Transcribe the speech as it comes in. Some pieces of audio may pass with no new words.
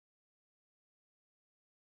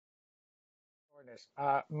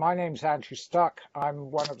My name's Andrew Stuck.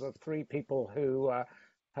 I'm one of the three people who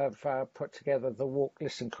have put together the Walk,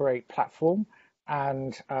 Listen, Create platform,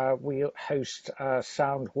 and we host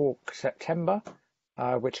Sound Walk September,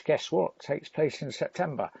 which, guess what, takes place in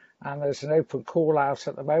September. And there's an open call out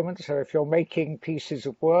at the moment, so if you're making pieces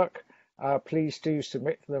of work, please do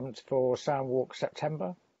submit them for Sound Walk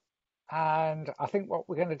September. And I think what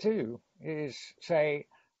we're going to do is say,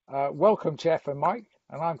 welcome, Geoff and Mike,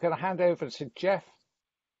 and I'm going to hand over to Geoff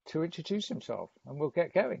to introduce himself, and we'll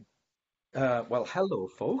get going. Well, hello,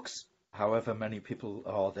 folks. However many people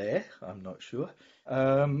are there, I'm not sure.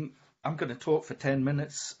 I'm going to talk for 10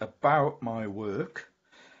 minutes about my work.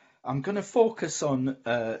 I'm going to focus on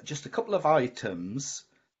just a couple of items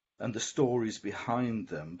and the stories behind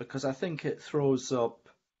them, because I think it throws up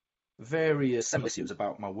various issues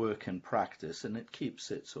about my work and practice, and it keeps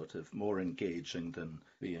it sort of more engaging than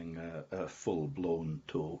being a full-blown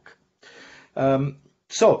talk.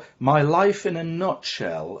 So, my life in a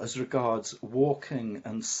nutshell as regards walking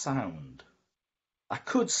and sound. I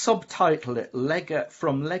could subtitle it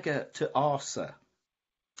From Lega to Arsa.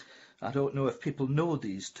 I don't know if people know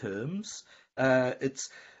these terms. It's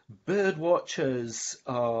bird watchers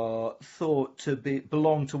are thought to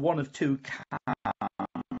belong to one of two camps.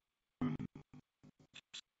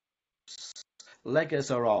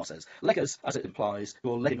 Leggers or arsas. Leggers, as it implies,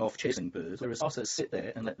 go letting off chasing birds, whereas arsas sit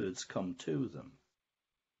there and let birds come to them.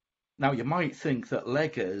 Now, you might think that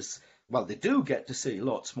leggers, well, they do get to see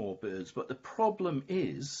lots more birds, but the problem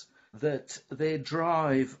is that they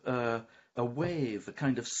drive a wave, a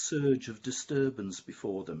kind of surge of disturbance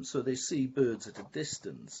before them, so they see birds at a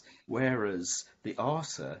distance, whereas the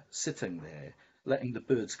arser, sitting there, letting the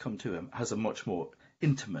birds come to him, has a much more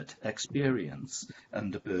intimate experience,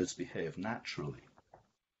 and the birds behave naturally.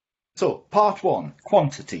 So, part one,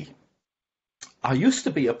 quantity. I used to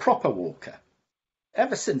be a proper walker.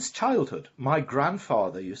 Ever since childhood, my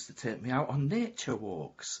grandfather used to take me out on nature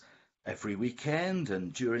walks. Every weekend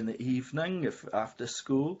and during the evening, if after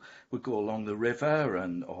school, we'd go along the river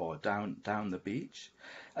or down the beach.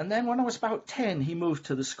 And then when I was about 10, he moved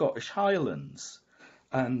to the Scottish Highlands.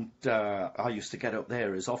 And I used to get up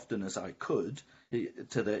there as often as I could,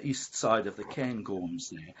 to the east side of the Cairngorms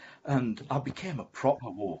there. And I became a proper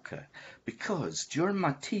walker because during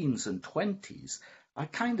my teens and 20s, I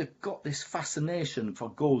kind of got this fascination for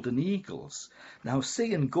golden eagles. Now,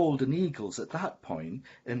 seeing golden eagles at that point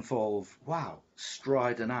involved,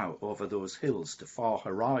 striding out over those hills to far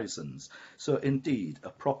horizons. So, indeed, a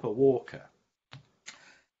proper walker.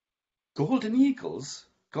 Golden eagles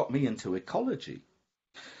got me into ecology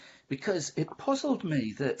because it puzzled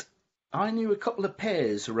me that I knew a couple of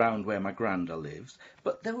pairs around where my granda lived,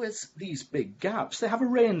 but there was these big gaps. They have a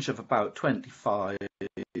range of about 25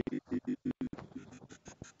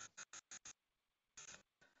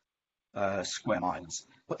 square miles,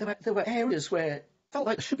 but there were areas where it felt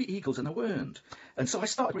like there should be eagles and there weren't. And so I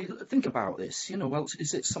started really thinking about this. Well,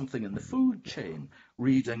 is it something in the food chain?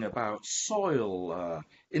 Reading about soil,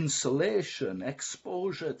 insulation,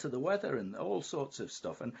 exposure to the weather, and all sorts of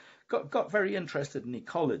stuff, and got very interested in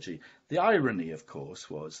ecology. The irony, of course,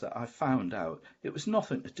 was that I found out it was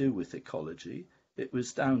nothing to do with ecology. It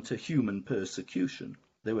was down to human persecution.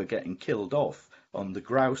 They were getting killed off on the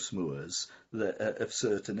grouse moors of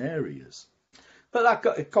certain areas. But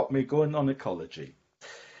it got me going on ecology.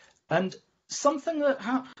 And something that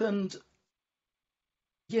happened,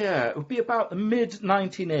 it would be about the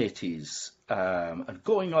mid-1980s, and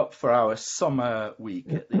going up for our summer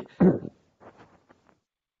week at the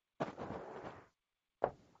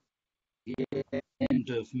end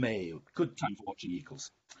of May. Good time for watching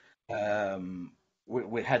eagles.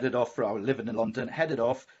 We headed off for our living in London,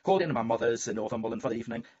 called in at my mother's in Northumberland for the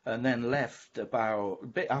evening, and then left about a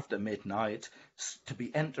bit after midnight to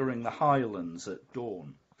be entering the Highlands at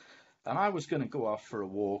dawn. And I was going to go off for a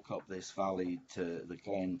walk up this valley to the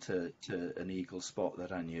glen to an eagle spot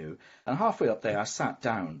that I knew. And halfway up there, I sat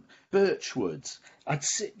down. Birchwoods.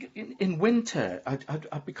 In winter,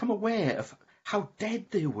 I'd become aware of how dead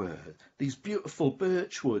they were, these beautiful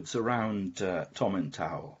birchwoods around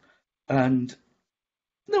Tomintoul. And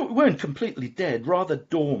no, it weren't completely dead, rather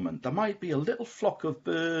dormant. There might be a little flock of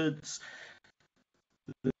birds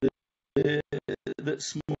that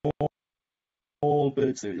small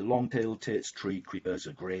birds, the long-tailed tits, tree creepers,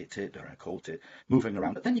 a grey tit or a coal tit, moving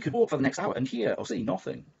around. But then you could walk for the next hour and hear or see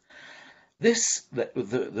nothing.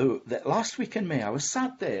 The last week in May, I was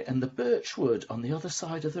sat there in the birchwood on the other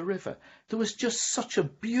side of the river. There was just such a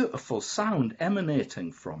beautiful sound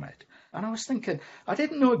emanating from it. And I was thinking, I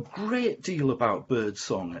didn't know a great deal about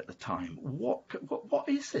birdsong at the time. What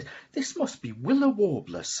is this? This must be willow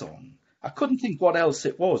warbler song. I couldn't think what else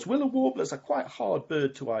it was. Willow warblers are quite a hard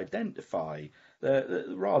bird to identify. They're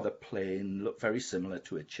rather plain, look very similar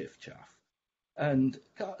to a chiffchaff. And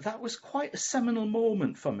God, that was quite a seminal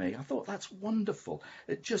moment for me. I thought that's wonderful.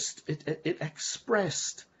 It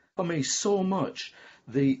expressed for me so much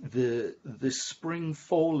the spring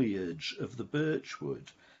foliage of the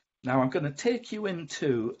birchwood. Now I'm going to take you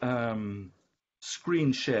into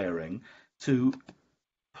screen sharing to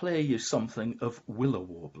play you something of willow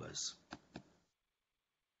warblers.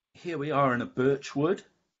 Here we are in a birchwood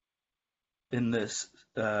in this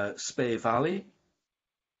Spey Valley.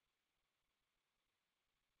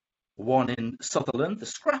 One in Sutherland. They're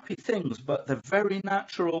scrappy things, but they're very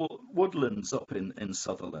natural woodlands up in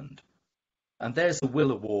Sutherland. And there's a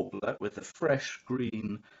willow warbler with the fresh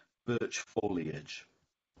green birch foliage.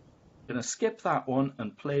 I'm going to skip that one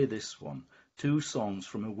and play this one. 2 songs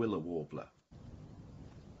from a willow warbler.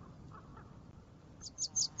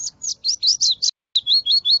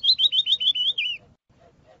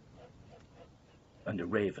 And a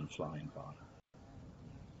raven flying by.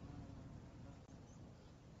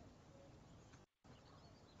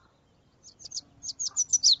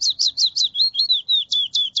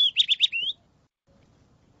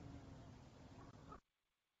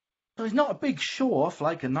 So he's not a big show-off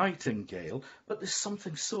like a nightingale, but there's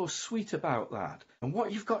something so sweet about that. And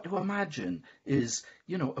what you've got to imagine is,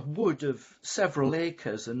 you know, a wood of several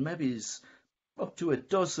acres and maybe up to a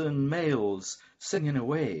dozen males singing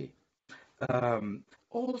away.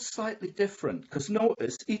 All slightly different, because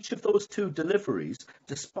notice each of those 2 deliveries,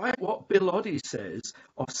 despite what Bill Oddie says,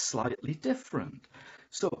 are slightly different.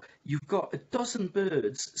 So you've got a dozen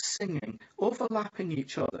birds singing, overlapping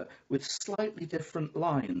each other with slightly different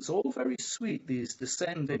lines, all very sweet, these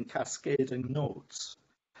descending, cascading notes.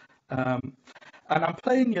 And I'm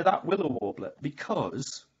playing you that willow warbler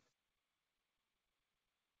because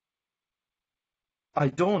I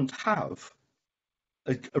don't have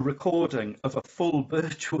a recording of a full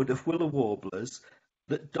birchwood of willow warblers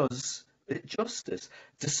that does it justice,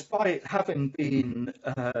 despite having been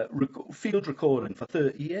field recording for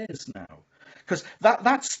 30 years now. Because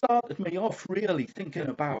that started me off really thinking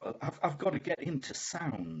about, I've got to get into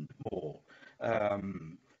sound more,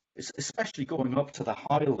 especially going up to the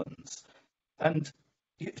Highlands. And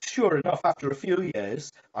sure enough, after a few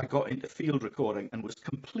years, I got into field recording and was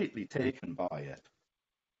completely taken by it.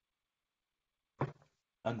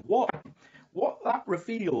 And what that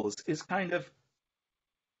reveals is kind of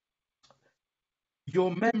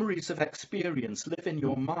your memories of experience live in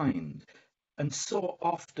your mind, and so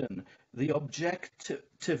often the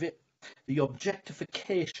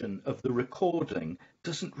objectification of the recording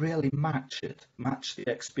doesn't really match the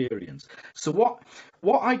experience. So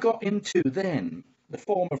what I got into then, the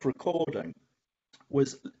form of recording,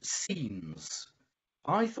 was scenes.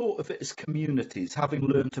 I thought of it as communities, having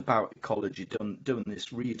learnt about ecology, doing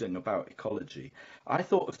this reading about ecology. I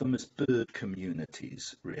thought of them as bird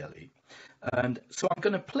communities, really. And so I'm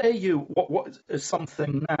going to play you what is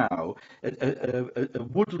something now, a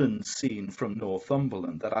woodland scene from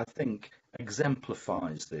Northumberland that I think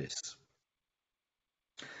exemplifies this.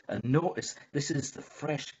 And notice this is the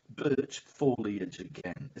fresh birch foliage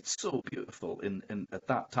again. It's so beautiful at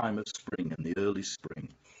that time of spring, in the early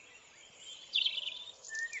spring.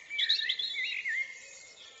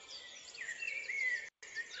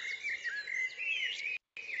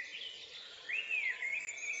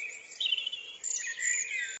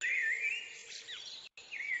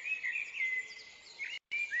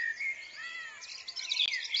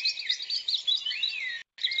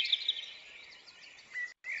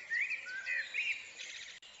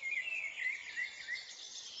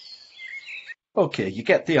 Okay, you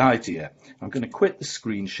get the idea. I'm going to quit the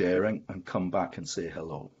screen sharing and come back and say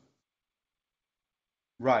hello.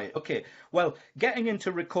 Right, okay. Well, getting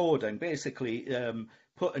into recording basically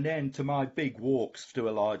put an end to my big walks to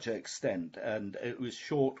a large extent, and it was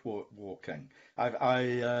short walking.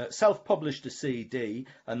 I self-published a CD,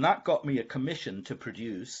 and that got me a commission to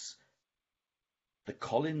produce the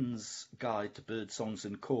Collins Guide to Bird Songs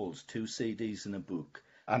and Calls, 2 CDs and a book.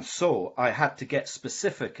 And so I had to get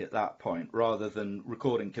specific at that point rather than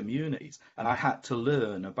recording communities. And I had to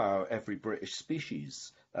learn about every British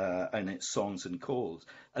species and its songs and calls.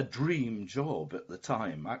 A dream job at the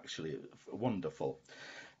time, actually, wonderful.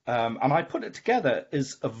 And I put it together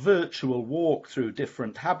as a virtual walk through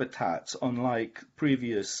different habitats, unlike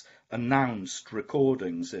previous announced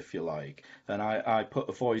recordings, if you like. And I put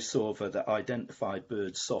a voiceover that identified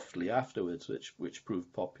birds softly afterwards, which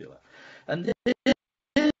proved popular. And this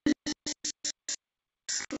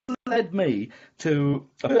led led me to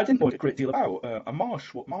a bird I didn't know a great deal about, a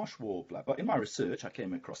marsh warbler. But in my research, I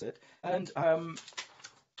came across it and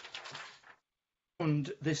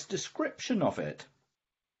found this description of it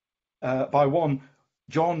by one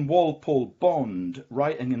John Walpole Bond,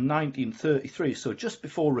 writing in 1933, so just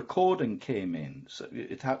before recording came in. So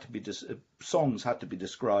it had to be songs had to be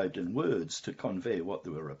described in words to convey what they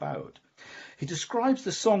were about. He describes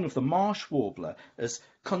the song of the marsh warbler as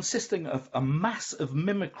consisting of a mass of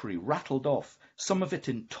mimicry rattled off, some of it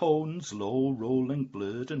in tones, low, rolling,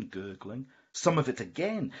 blurred and gurgling, some of it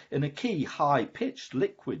again in a key, high-pitched,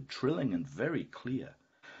 liquid, trilling and very clear.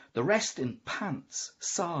 The rest in pants,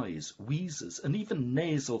 sighs, wheezes, and even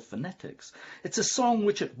nasal phonetics. It's a song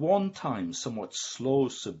which at one time, somewhat slow,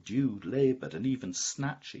 subdued, laboured, and even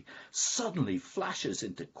snatchy, suddenly flashes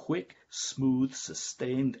into quick, smooth,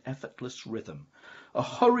 sustained, effortless rhythm. A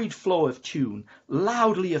hurried flow of tune,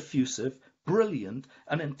 loudly effusive, brilliant,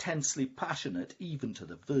 and intensely passionate, even to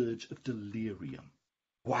the verge of delirium.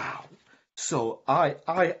 Wow! So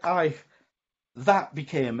that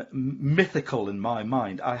became mythical in my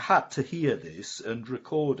mind. I had to hear this and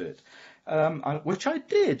record it, which I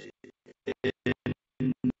did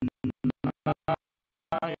in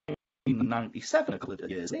 1997, a couple of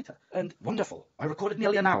years later. And wonderful. I recorded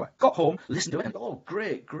nearly an hour, got home, listened to it, and oh,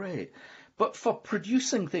 great. But for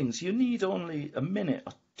producing things, you need only a minute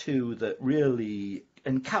or two that really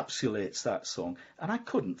encapsulates that song. And I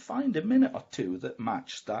couldn't find a minute or two that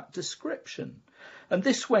matched that description. And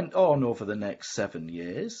this went on over the next 7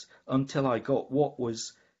 years until I got what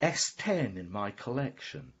was S10 in my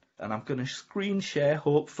collection. And I'm going to screen share,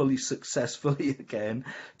 hopefully successfully again,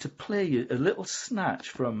 to play a little snatch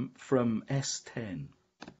from S10.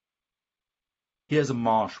 Here's a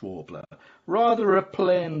marsh warbler, rather a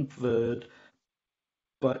plain bird,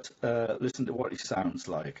 but listen to what he sounds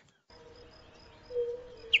like.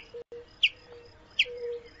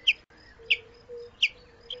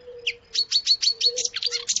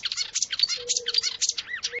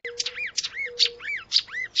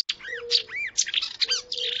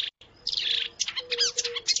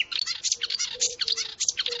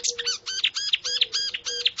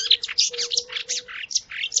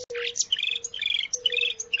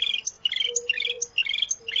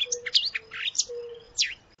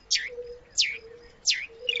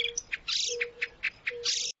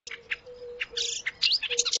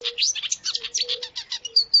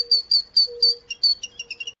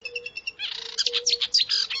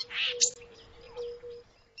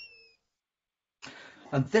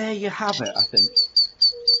 And there you have it, I think.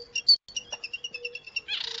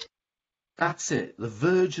 That's it, the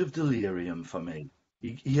verge of delirium for me.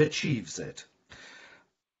 He achieves it.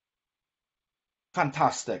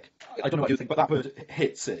 Fantastic. I don't know what you think, but that bird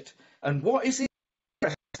hits it. And what is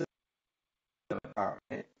interesting about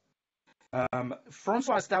it?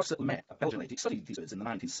 Françoise Dowsett-Lemay, a Belgian lady, studied these birds in the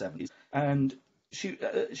 1970s, and she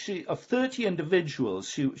of 30 individuals,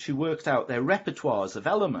 she worked out their repertoires of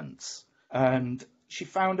elements, and she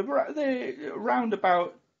found around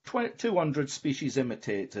about 200 species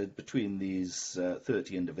imitated between these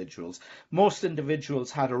 30 individuals. Most individuals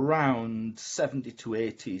had around 70 to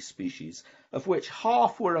 80 species, of which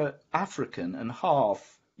half were African and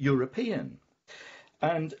half European.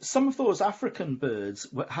 And some of those African birds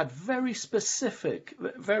had very specific,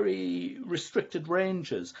 very restricted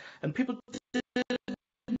ranges, and people didn't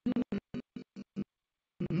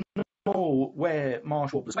know where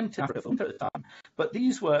marsh warblers went in Africa for winter at the time. But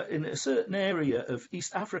these were in a certain area of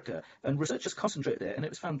East Africa, and researchers concentrated there, and it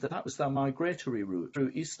was found that that was their migratory route through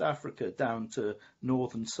East Africa down to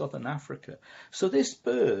northern southern Africa. So this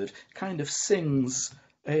bird kind of sings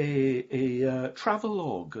a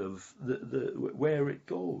travelogue of the where it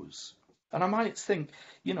goes. And I might think,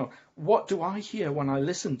 what do I hear when I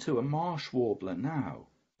listen to a marsh warbler now?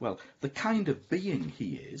 Well, the kind of being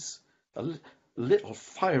he is, a little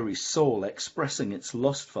fiery soul expressing its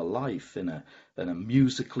lust for life in a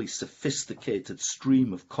musically sophisticated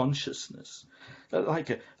stream of consciousness,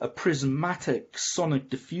 like a prismatic sonic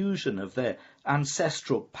diffusion of their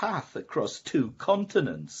ancestral path across 2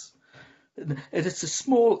 continents. It's a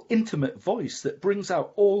small, intimate voice that brings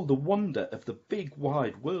out all the wonder of the big,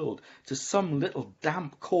 wide world to some little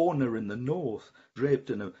damp corner in the north, draped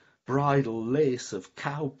in a bridal lace of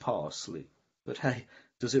cow parsley. But hey,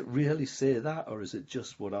 does it really say that, or is it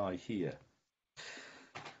just what I hear?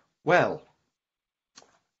 Well,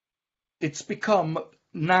 it's become,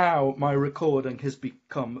 now my recording has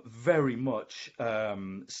become very much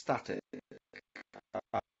static.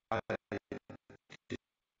 I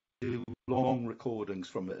do long recordings recordings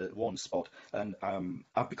from one spot, and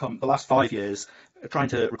I've become the last 5 years trying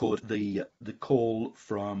to record the call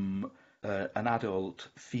from an adult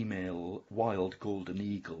female wild golden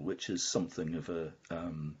eagle, which is something of a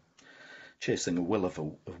chasing a will of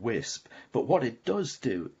a wisp. But what it does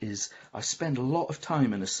do is I spend a lot of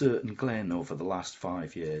time in a certain glen over the last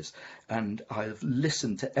 5 years, and I've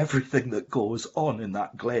listened to everything that goes on in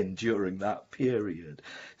that glen during that period.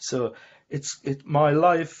 So my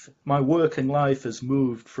life, my working life has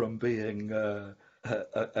moved from being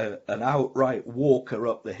an outright walker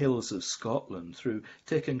up the hills of Scotland through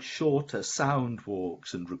taking shorter sound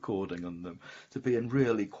walks and recording on them to being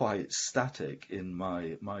really quite static in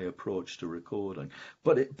my approach to recording.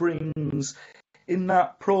 But it brings, in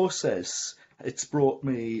that process, it's brought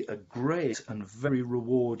me a great and very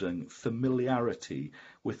rewarding familiarity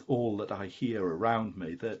with all that I hear around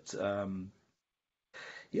me that,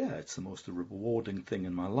 it's the most rewarding thing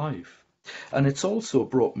in my life. And it's also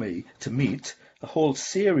brought me to meet a whole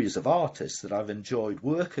series of artists that I've enjoyed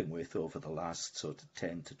working with over the last sort of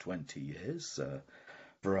 10 to 20 years.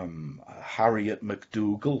 From Harriet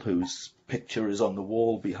McDougall, whose picture is on the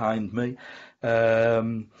wall behind me,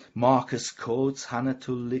 Marcus Coates, Hannah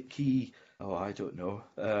Tulicki,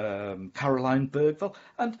 Caroline Bergville,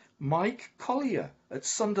 and Mike Collier at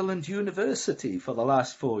Sunderland University for the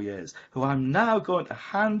last 4 years, who I'm now going to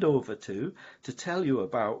hand over to tell you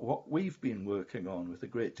about what we've been working on with a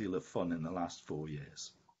great deal of fun in the last 4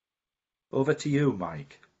 years. Over to you,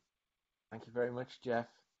 Mike. Thank you very much, Geoff.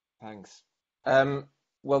 Thanks.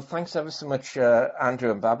 Well, thanks ever so much,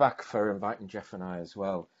 Andrew and Babak, for inviting Geoff and I as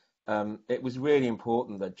well. It was really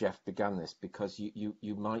important that Geoff began this because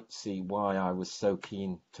you might see why I was so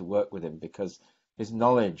keen to work with him, because his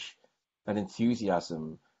knowledge and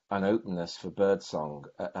enthusiasm and openness for Birdsong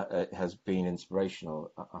has been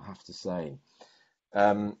inspirational, I have to say.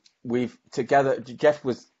 We've together, Geoff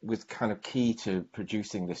was kind of key to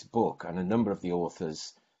producing this book, and a number of the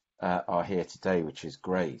authors are here today, which is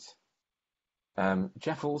great.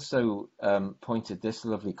 Geoff also pointed this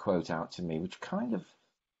lovely quote out to me, which kind of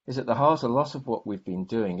is at the heart of a lot of what we've been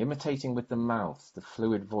doing. Imitating with the mouth the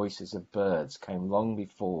fluid voices of birds came long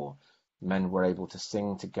before men were able to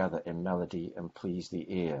sing together in melody and please the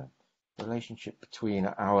ear. The relationship between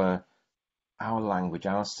our language,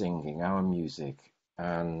 our singing, our music,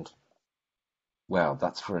 and, well,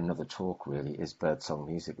 that's for another talk really, is birdsong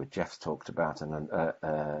music, which Geoff's talked about on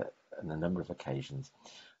a number of occasions.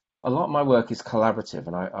 A lot of my work is collaborative,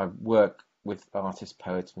 and I work with artists,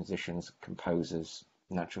 poets, musicians, composers,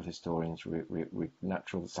 natural historians,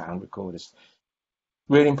 natural sound recordists.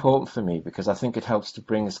 Really important for me because I think it helps to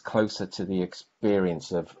bring us closer to the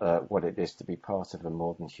experience of what it is to be part of a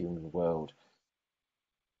modern human world.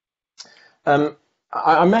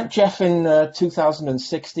 I met Geoff in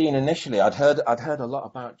 2016 initially. I'd heard a lot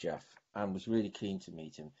about Geoff and was really keen to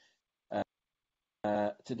meet him.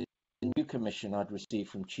 To the new commission I'd received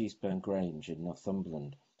from Cheeseburn Grange in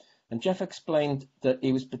Northumberland. And Geoff explained that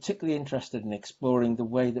he was particularly interested in exploring the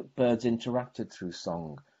way that birds interacted through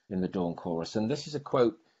song in the dawn chorus. And this is a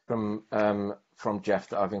quote from Geoff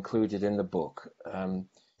that I've included in the book. The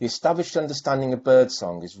established understanding of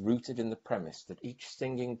birdsong is rooted in the premise that each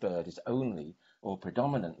singing bird is only or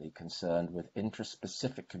predominantly concerned with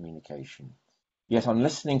intraspecific communication. Yet on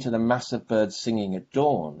listening to the mass of birds singing at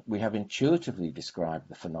dawn, we have intuitively described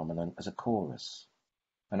the phenomenon as a chorus.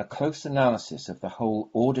 And a close analysis of the whole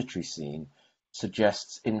auditory scene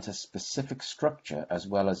suggests interspecific structure as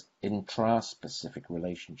well as intraspecific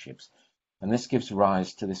relationships. And this gives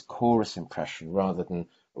rise to this chorus impression rather than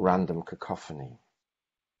random cacophony.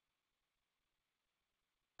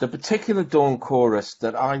 The particular dawn chorus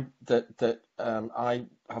that I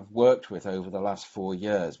have worked with over the last 4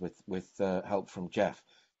 years with help from Geoff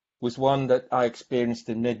was one that I experienced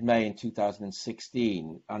in mid-May in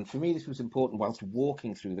 2016. And for me, this was important whilst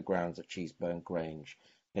walking through the grounds at Cheeseburn Grange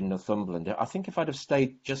in Northumberland. I think if I'd have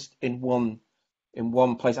stayed just in one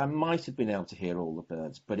place, I might have been able to hear all the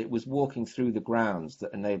birds, but it was walking through the grounds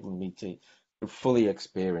that enabled me to fully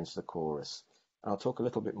experience the chorus. I'll talk a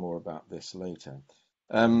little bit more about this later.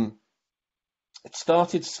 It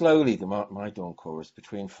started slowly, my dawn chorus,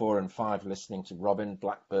 between 4 and 5, listening to robin,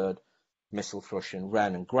 blackbird, mistle thrush and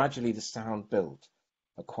wren, and gradually the sound built,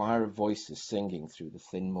 a choir of voices singing through the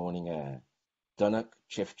thin morning air. Dunnock,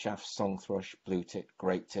 chiff-chaff, song thrush, blue tit,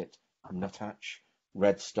 great tit, nuthatch,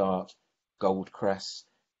 redstart, goldcress,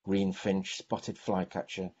 green finch, spotted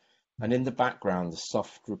flycatcher, and in the background the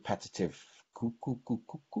soft, repetitive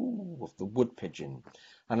coo-coo-coo-coo-coo of the wood pigeon.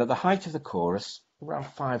 And at the height of the chorus, around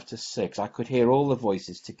 5 to 6, I could hear all the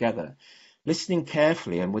voices together, Listening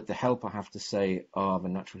carefully, and with the help, I have to say, of a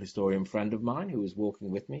natural historian friend of mine who was walking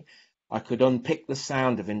with me, I could unpick the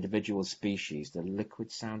sound of individual species, the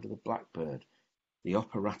liquid sound of the blackbird, the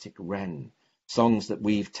operatic wren, songs that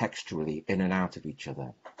weave texturally in and out of each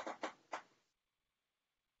other.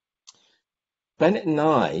 Bennett and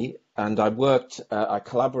I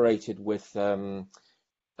collaborated with a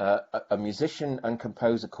musician and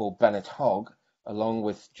composer called Bennett Hogg, along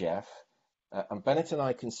with Geoff. And Bennett and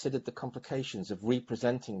I considered the complications of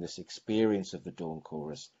representing this experience of the dawn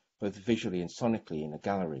chorus, both visually and sonically, in a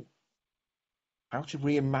gallery. How to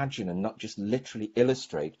reimagine and not just literally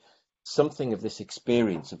illustrate something of this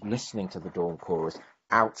experience of listening to the dawn chorus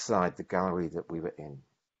outside the gallery that we were in.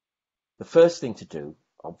 The first thing to do,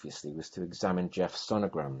 obviously, was to examine Geoff's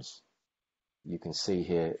sonograms. You can see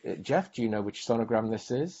here. Geoff, do you know which sonogram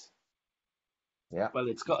this is? Yeah. Well,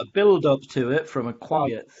 it's got a build up to it from a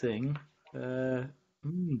quiet thing.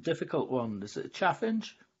 Difficult one. Is it a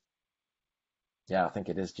chaffinch? Yeah, I think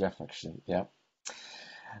it is Geoff, actually. Yeah.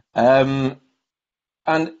 And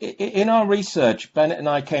in our research, Bennett and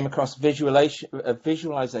I came across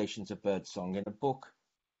visualizations of birdsong in a book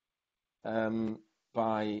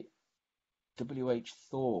by W.H.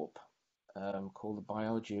 Thorpe called The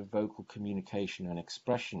Biology of Vocal Communication and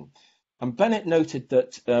Expression. And Bennett noted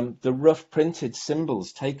that the rough printed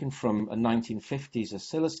symbols taken from a 1950s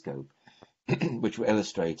oscilloscope, which were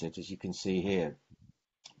illustrated, as you can see here,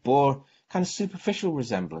 bore kind of superficial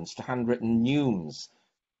resemblance to handwritten neumes,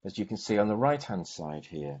 as you can see on the right-hand side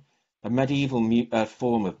here, a medieval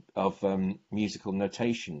form of musical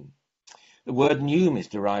notation. The word neume is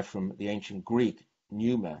derived from the ancient Greek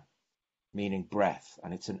pneuma, meaning breath,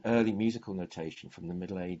 and it's an early musical notation from the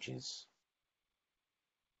Middle Ages.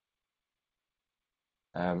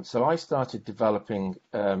 So I started developing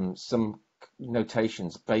some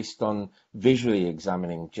notations based on visually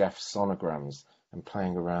examining Geoff's sonograms and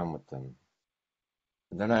playing around with them.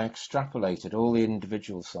 And then I extrapolated all the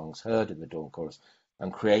individual songs heard in the dawn chorus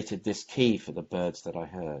and created this key for the birds that I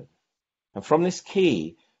heard. And from this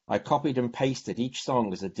key, I copied and pasted each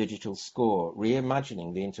song as a digital score,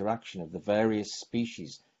 reimagining the interaction of the various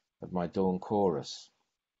species of my dawn chorus.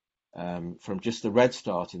 From just the red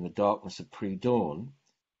start in the darkness of pre-dawn,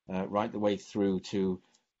 right the way through to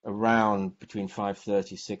around between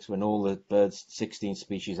 5:36 when all the birds, 16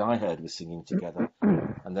 species I heard, were singing together.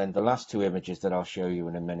 And then the last two images that I'll show you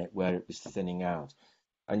in a minute where it was thinning out.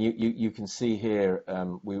 And you can see here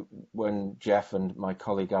when Geoff and my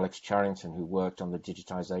colleague Alex Charrington, who worked on the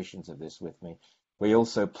digitizations of this with me, we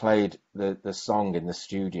also played the song in the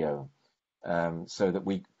studio so that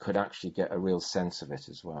we could actually get a real sense of it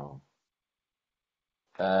as well.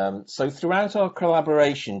 So throughout our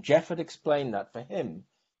collaboration, Geoff had explained that for him,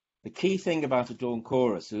 the key thing about a dawn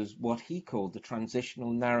chorus was what he called the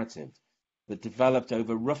transitional narrative that developed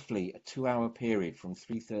over roughly a 2-hour period from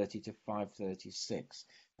 3:30 to 5:36.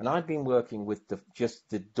 And I'd been working with just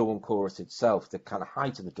the dawn chorus itself, the kind of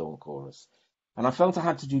height of the dawn chorus. And I felt I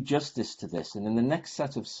had to do justice to this. And in the next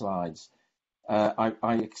set of slides,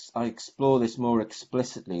 I explore this more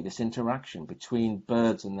explicitly, this interaction between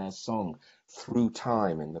birds and their song through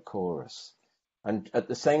time in the chorus. And at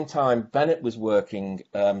the same time, Bennett was working,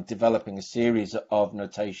 developing a series of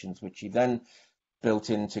notations, which he then built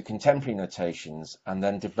into contemporary notations and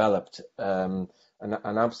then developed an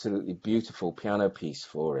absolutely beautiful piano piece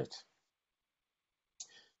for it.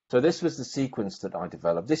 So this was the sequence that I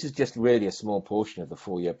developed. This is just really a small portion of the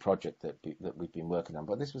 4-year project that we've been working on,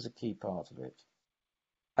 but this was a key part of it.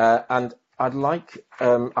 And I'd like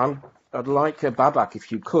Babak,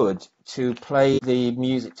 if you could, to play the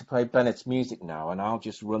music, to play Bennett's music now, and I'll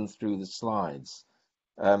just run through the slides.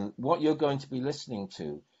 What you're going to be listening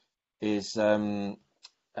to is, this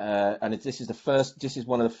is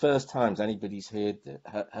one of the first times anybody's heard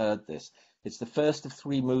this. It's the first of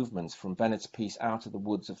 3 movements from Bennett's piece Out of the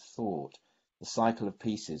Woods of Thought, the cycle of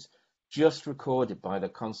pieces, just recorded by the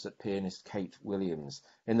concert pianist Kate Williams.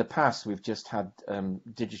 In the past, we've just had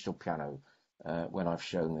digital piano when I've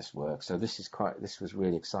shown this work, so this was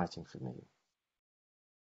really exciting for me.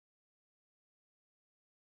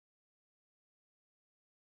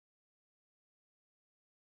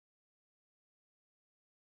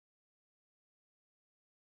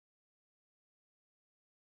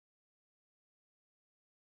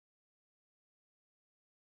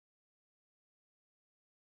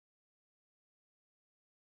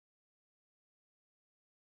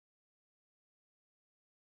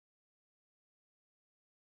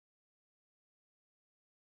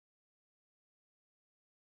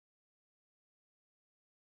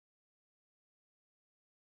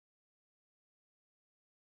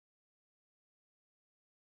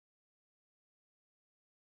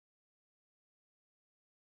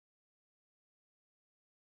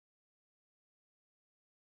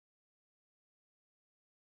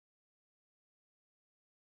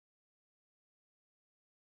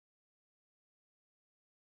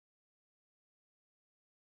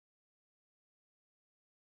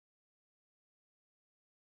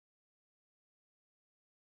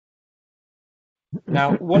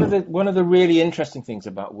 Now, one of the really interesting things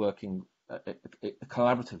about working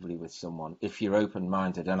collaboratively with someone, if you're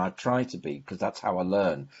open-minded, and I try to be because that's how I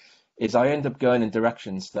learn, is I end up going in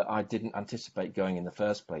directions that I didn't anticipate going in the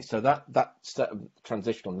first place. So that set of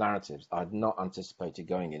transitional narratives I'd not anticipated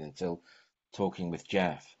going in until talking with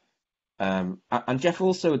Geoff. And Geoff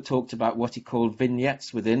also had talked about what he called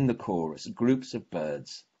vignettes within the chorus, groups of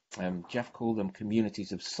birds. Geoff called them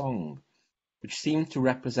communities of song, which seem to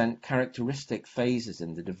represent characteristic phases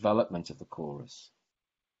in the development of the chorus.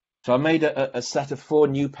 So I made a set of 4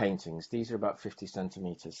 new paintings. These are about 50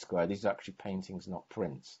 centimeters square. These are actually paintings, not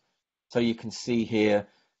prints. So you can see here,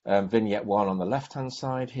 vignette 1 on the left-hand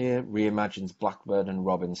side here, reimagines blackbird and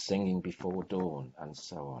robin singing before dawn, and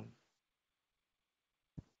so on.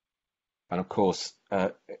 And of course,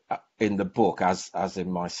 in the book, as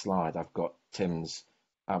in my slide, I've got Tim's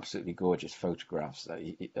absolutely gorgeous photographs.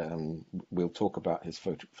 We'll talk about his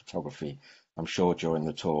photography, I'm sure, during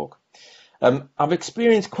the talk. I've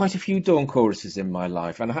experienced quite a few dawn choruses in my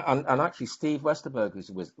life, and actually Steve Westerberg,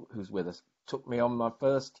 who's with us, took me on my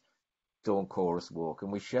first dawn chorus walk,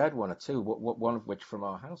 and we shared one or two, one of which from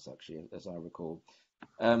our house, actually, as I recall.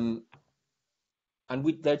 And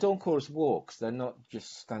they're dawn chorus walks. They're not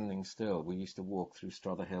just standing still. We used to walk through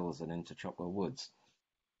Strother Hills and into Chopwell Woods.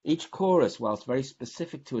 Each chorus, whilst very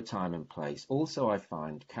specific to a time and place, also I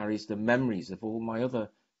find carries the memories of all my other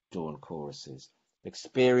dawn choruses,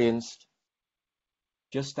 experienced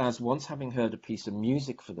just as, once having heard a piece of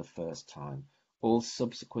music for the first time, all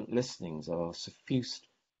subsequent listenings are suffused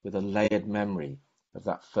with a layered memory of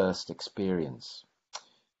that first experience.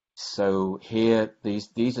 So here,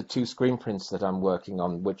 these are 2 screen prints that I'm working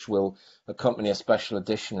on, which will accompany a special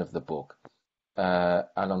edition of the book. And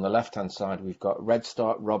on the left-hand side, we've got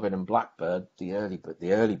redstart, robin, and blackbird, the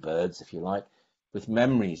early birds, if you like, with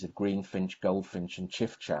memories of greenfinch, goldfinch, and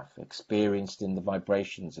chiffchaff experienced in the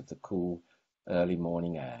vibrations of the cool early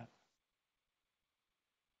morning air.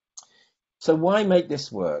 So why make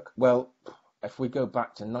this work? Well, if we go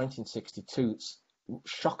back to 1962,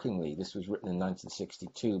 shockingly, this was written in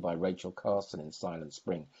 1962 by Rachel Carson in Silent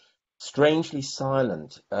Spring. Strangely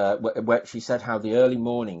silent, where she said how the early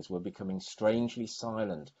mornings were becoming strangely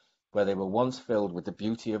silent, where they were once filled with the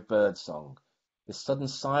beauty of birdsong. This sudden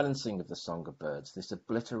silencing of the song of birds, this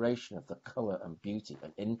obliteration of the colour and beauty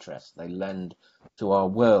and interest they lend to our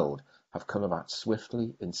world, have come about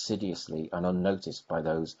swiftly, insidiously, and unnoticed by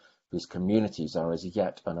those whose communities are as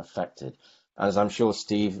yet unaffected. As I'm sure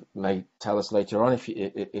Steve may tell us later on,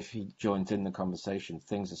 if he joins in the conversation,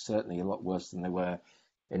 things are certainly a lot worse than they were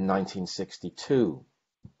in 1962.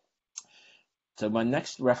 So my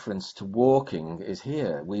next reference to walking is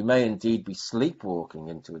here. We may indeed be sleepwalking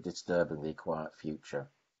into a disturbingly quiet future,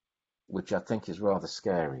 which I think is rather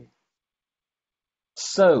scary.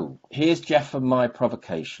 So here's Geoff and my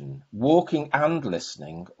provocation: walking and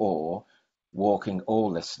listening, or walking or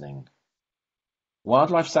listening.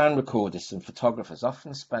 Wildlife sound recordists and photographers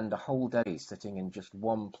often spend a whole day sitting in just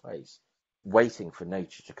one place, waiting for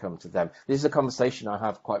nature to come to them. This is a conversation I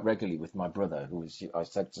have quite regularly with my brother, who, as I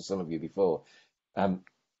said to some of you before,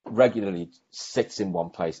 regularly sits in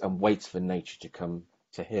one place and waits for nature to come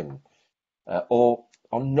to him. Or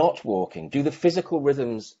on not walking, do the physical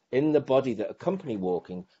rhythms in the body that accompany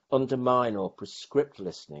walking undermine or prescript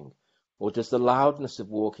listening? Or does the loudness of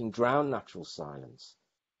walking drown natural silence?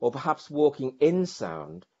 Or perhaps walking in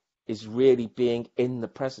sound is really being in the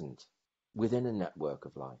present, within a network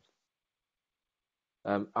of life.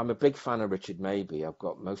 I'm a big fan of Richard Mabey. I've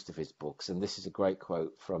got most of his books, and this is a great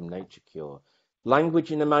quote from Nature Cure.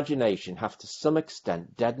 Language and imagination have to some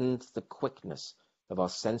extent deadened the quickness of our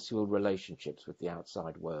sensual relationships with the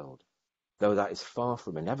outside world, though that is far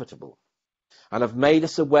from inevitable, and have made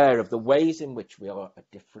us aware of the ways in which we are a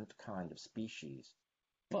different kind of species.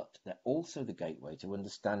 But they're also the gateway to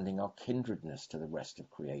understanding our kindredness to the rest of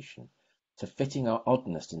creation, to fitting our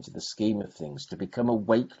oddness into the scheme of things, to become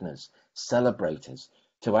awakeners, celebrators,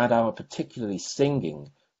 to add our particularly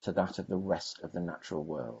singing to that of the rest of the natural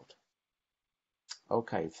world.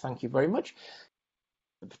 Okay, thank you very much.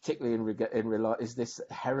 Particularly is this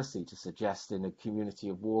heresy to suggest in a community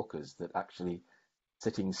of walkers that actually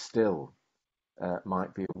sitting still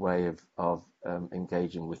might be a way of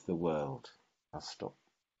engaging with the world. I'll stop.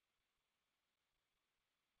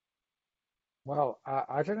 Well,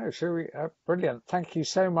 I don't know. Should we? Brilliant. Thank you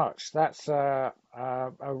so much. That's a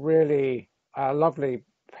really lovely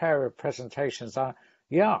pair of presentations.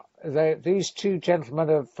 Yeah, these 2 gentlemen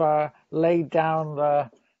have laid down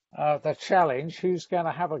the challenge. Who's going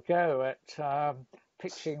to have a go at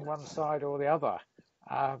pitching one side or the other?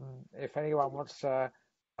 If anyone wants to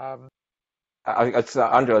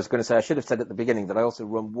Andrew, I was going to say, I should have said at the beginning that I also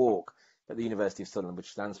run Walk at the University of Sunderland,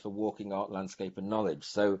 which stands for Walking Art, Landscape and Knowledge.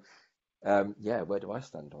 So, yeah, where do I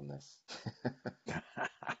stand on this?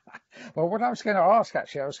 Well, what I was going to ask,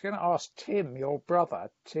 actually, I was going to ask Tim, your brother,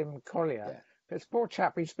 Tim Collier. Yeah. This poor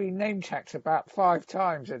chap, he's been name-checked about 5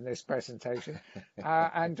 times in this presentation.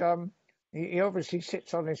 And he obviously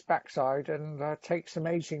sits on his backside and takes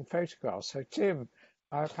amazing photographs. So, Tim,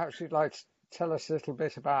 perhaps you'd like to tell us a little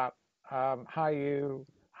bit about how you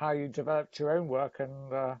developed your own work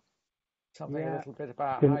and something a little bit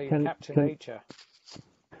about how you capture nature.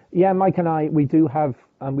 Yeah, Mike and I, we do have,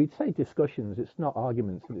 and we'd say discussions. It's not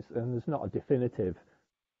arguments, and there's not a definitive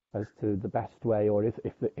as to the best way, or if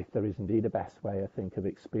there is indeed a best way. I think of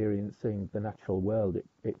experiencing the natural world.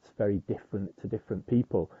 It's very different to different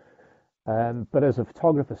people. But as a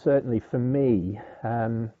photographer, certainly for me,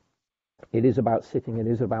 it is about sitting. It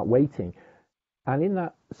is about waiting. And in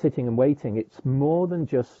that sitting and waiting, it's more than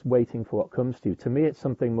just waiting for what comes to you. To me, it's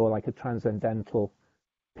something more like a transcendental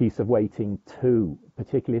piece of waiting too,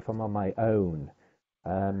 particularly if I'm on my own.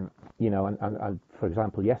 You know, and for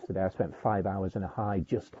example, yesterday I spent 5 hours in a high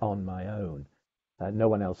just on my own. No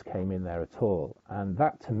one else came in there at all. And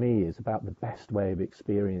that to me is about the best way of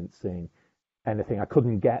experiencing anything. I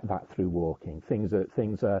couldn't get that through walking. Things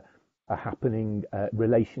are happening,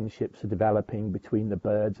 relationships are developing between the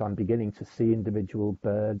birds. I'm beginning to see individual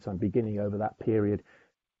birds. I'm beginning over that period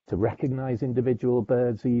to recognize individual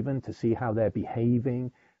birds, even to see how they're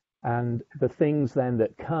behaving. And the things then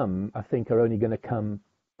that come, I think, are only going to come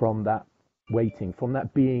from that waiting, from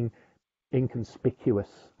that being inconspicuous,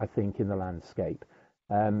 I think, in the landscape.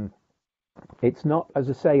 It's not, as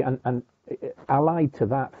I say, and allied to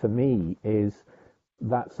that for me is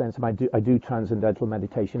that sense of I do transcendental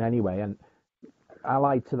meditation anyway, and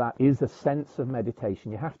allied to that is a sense of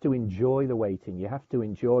meditation. You have to enjoy the waiting. You have to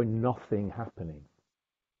enjoy nothing happening.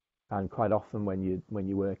 And quite often when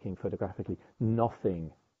you're working photographically,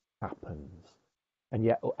 nothing happens, and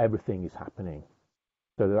yet everything is happening.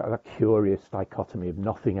 So that curious dichotomy of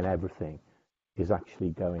nothing and everything is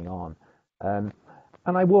actually going on.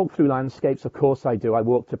 And I walk through landscapes, of course I do. I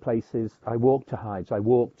walk to places, I walk to hides, I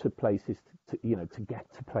walk to places to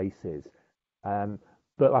get to places.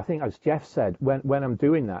 But I think, as Geoff said, when I'm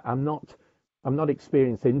doing that, I'm not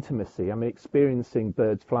experiencing intimacy. I'm experiencing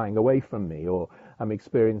birds flying away from me, or I'm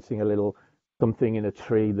experiencing a little something in a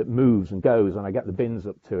tree that moves and goes, and I get the bins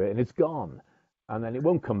up to it and it's gone, and then it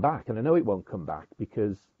won't come back, and I know it won't come back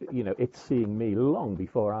because it's seeing me long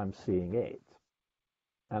before I'm seeing it.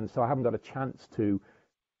 And so I haven't got a chance to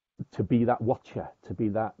be that watcher, to be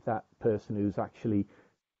that person who's actually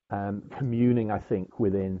communing, I think,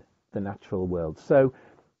 within the natural world. So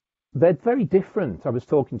they're very different. I was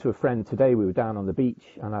talking to a friend today. We were down on the beach,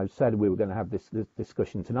 and I said we were going to have this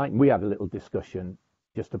discussion tonight, and we had a little discussion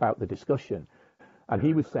just about the discussion. And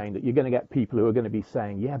he was saying that you're going to get people who are going to be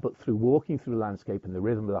saying, yeah, but through walking through the landscape and the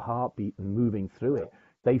rhythm of the heartbeat and moving through it,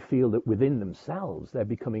 they feel that within themselves they're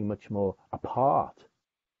becoming much more a part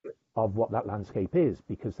of what that landscape is,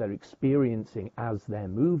 because they're experiencing as they're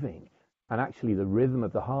moving. And actually the rhythm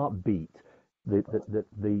of the heartbeat,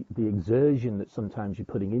 the exertion that sometimes you're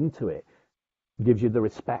putting into it, gives you the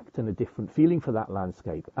respect and a different feeling for that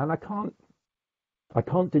landscape. And I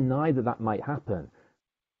can't deny that might happen.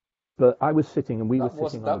 But I was sitting, and we were sitting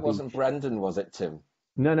on the beach. That wasn't Brendan, was it, Tim?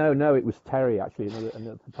 No, it was Terry, actually,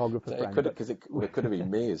 another photographer friend. It could have been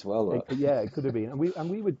me as well. Yeah, it could have been.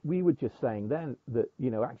 And we were just saying then that,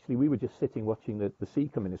 actually we were just sitting watching the sea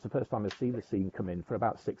come in. It's the first time I've seen the sea come in for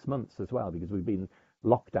about 6 months as well, because we've been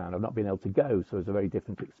locked down. I've not been able to go, so it's a very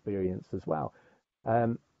different experience as well.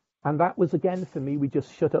 And that was, again, for me, we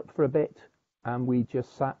just shut up for a bit, and we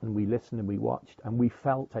just sat and we listened and we watched, and we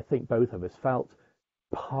felt, I think both of us felt,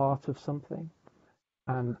 part of something.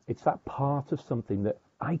 And it's that part of something that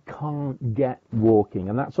I can't get walking.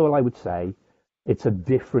 And that's all I would say. It's a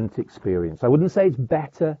different experience. I wouldn't say it's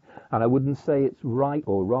better, and I wouldn't say it's right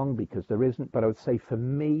or wrong, because there isn't. But I would say for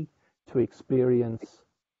me to experience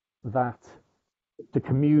that, to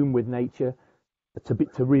commune with nature,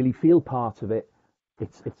 to really feel part of it,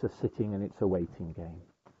 it's a sitting and it's a waiting game.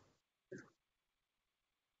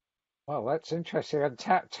 Well, that's interesting. And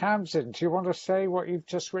Tamsin, do you want to say what you've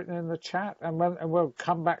just written in the chat? And we'll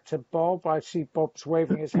come back to Bob. I see Bob's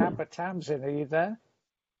waving his hand, but Tamsin, are you there?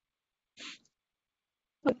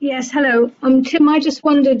 Yes, hello. Tim, I just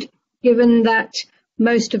wondered, given that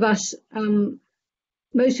most of us and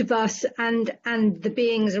the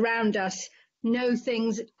beings around us know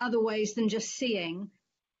things other ways than just seeing,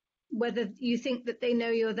 whether you think that they know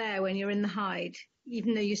you're there when you're in the hide,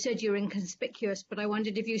 even though you said you're inconspicuous. But I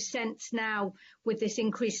wondered if you sense now, with this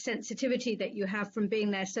increased sensitivity that you have from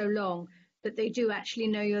being there so long, that they do actually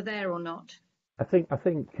know you're there or not. I think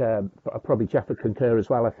probably Geoff would concur as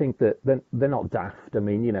well. I think that they're not daft. I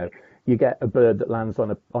mean, you get a bird that lands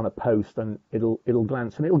on a post and it'll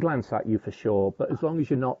glance at you for sure. But as long as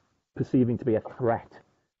you're not perceiving to be a threat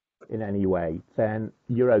in any way, then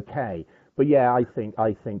you're okay. But yeah, I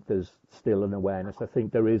think there's still an awareness. I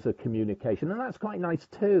think there is a communication, and that's quite nice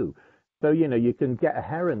too. So you can get a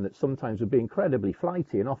heron that sometimes would be incredibly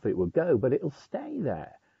flighty, and off it would go, but it'll stay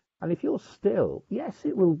there. And if you're still, yes,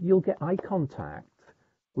 you'll get eye contact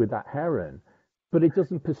with that heron, but it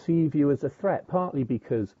doesn't perceive you as a threat. Partly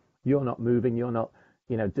because you're not moving, you're not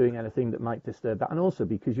doing anything that might disturb that, and also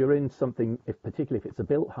because you're in something. Particularly if it's a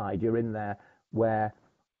built hide, you're in there where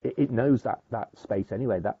it knows that space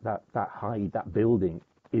anyway, that hide, that building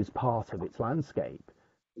is part of its landscape.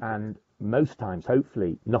 And most times,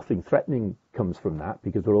 hopefully, nothing threatening comes from that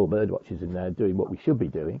because we're all bird watchers in there doing what we should be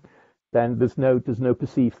doing. Then there's no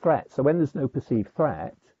perceived threat. So when there's no perceived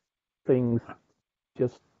threat, things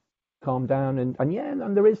just calm down and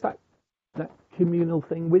there is that communal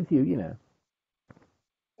thing with you.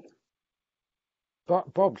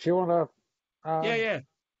 Bob, do you want to?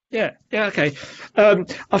 Yeah, okay.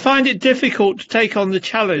 I find it difficult to take on the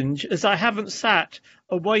challenge as I haven't sat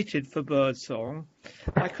and waited for Birdsong.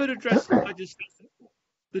 I could address it by discussing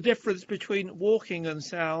the difference between walking and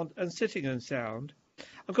sound and sitting and sound.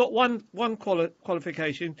 I've got one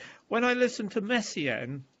qualification. When I listen to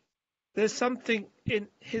Messiaen, there's something in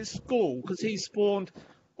his school, because he spawned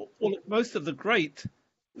most of the great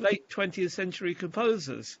late 20th century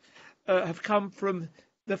composers have come from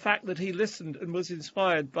the fact that he listened and was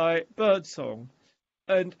inspired by Birdsong.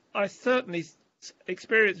 And I certainly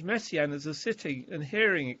experienced Messiaen as a sitting and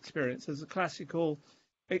hearing experience, as a classical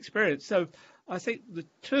experience. So I think the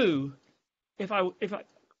two, if I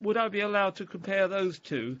would I be allowed to compare those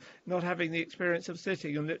two, not having the experience of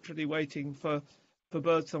sitting and literally waiting for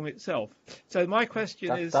Birdsong itself? So my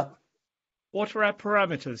question is, what are our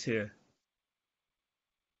parameters here?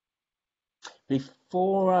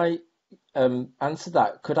 Before I answer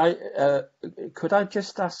that, could I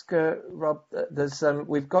just ask Rob?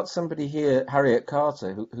 We've got somebody here, Harriet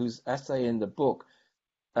Carter, whose essay in the book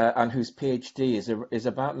and whose PhD is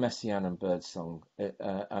about Messiaen and Birdsong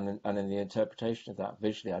and in the interpretation of that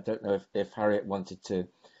visually. I don't know if Harriet wanted to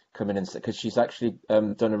come in and say, because she's actually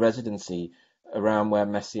done a residency around where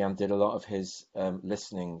Messiaen did a lot of his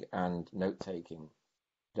listening and note taking.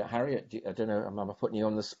 Harriet, I don't know, am I putting you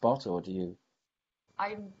on the spot, or do you?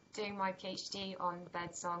 I'm doing my PhD on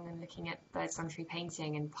birdsong and looking at birdsong through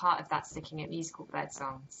painting, and part of that's looking at musical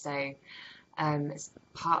birdsong. So as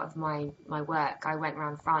part of my work, I went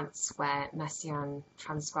around France where Messiaen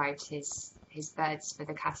transcribed his birds for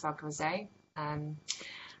the Catalogue Rousseau. And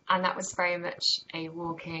that was very much a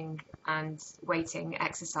walking and waiting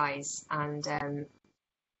exercise. And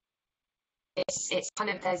it's kind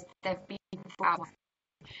of, there've been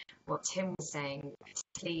what Tim was saying,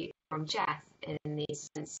 particularly from Geoff, in the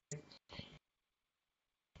sense of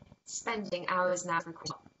spending hours now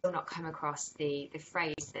will not come across the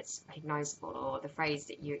phrase that's recognisable or the phrase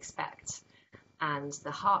that you expect, and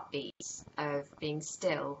the heartbeat of being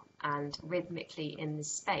still and rhythmically in the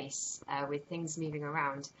space with things moving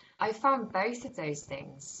around. I found both of those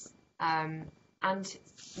things, and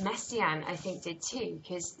Messiaen I think did too,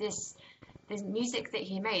 because the music that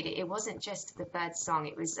he made, it wasn't just the bird song,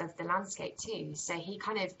 it was of the landscape too. So he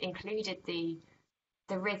kind of included the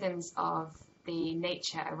rhythms of the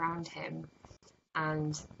nature around him,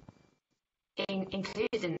 and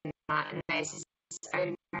included in that in his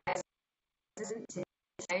own presence,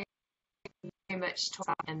 so much talk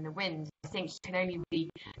about in the wind. I think you can only really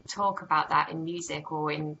talk about that in music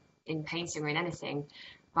or in painting or in anything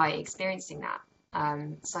by experiencing that.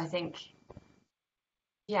 So I think,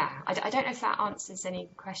 yeah, I don't know if that answers any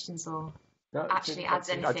questions or actually adds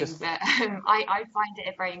anything, but I find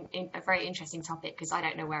it a very interesting topic because I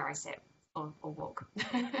don't know where I sit or walk.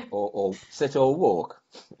 or sit or walk.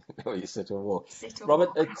 Or you sit or walk.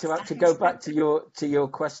 Robert, to go back to your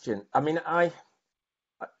question, I mean,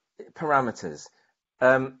 parameters.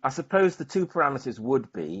 I suppose the two parameters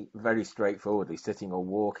would be very straightforwardly sitting or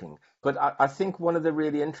walking. But I think one of the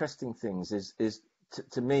really interesting things is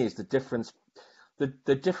to me is the difference,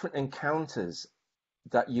 the different encounters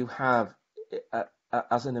that you have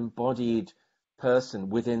as an embodied person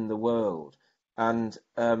within the world. And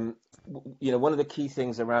one of the key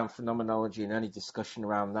things around phenomenology and any discussion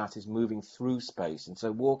around that is moving through space. And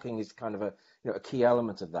so walking is kind of a key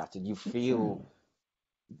element of that. And you feel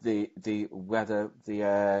the weather, the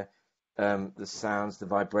air, the sounds, the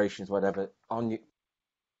vibrations, whatever on you.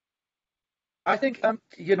 I think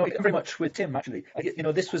very much with Tim actually.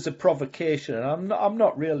 This was a provocation, and I'm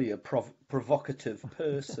not really a provocative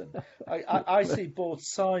person. I see both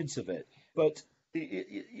sides of it, but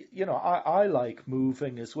I like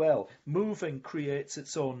moving as well. Moving creates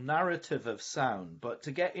its own narrative of sound, but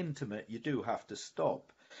to get intimate, you do have to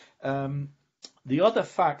stop. The other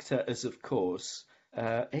factor is, of course,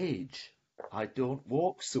 age. I don't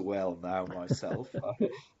walk so well now myself.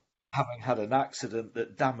 Having had an accident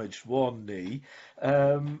that damaged one knee.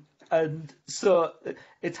 And so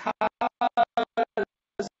it has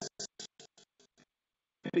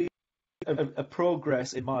been a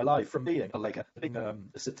progress in my life from being being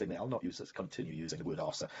sitting there. I'll not continue using the word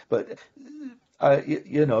arse, but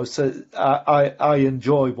so I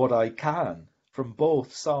enjoy what I can from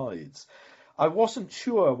both sides. I wasn't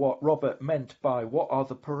sure what Robert meant by what are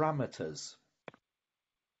the parameters.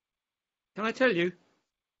 Can I tell you?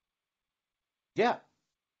 Yeah.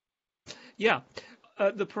 Yeah.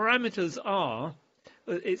 The parameters are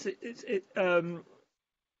the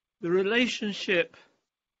relationship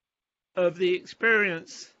of the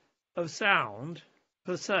experience of sound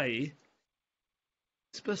per se,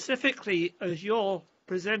 specifically as you're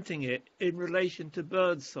presenting it in relation to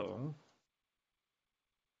birdsong.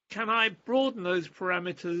 Can I broaden those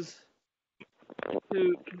parameters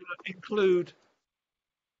to include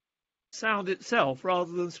sound itself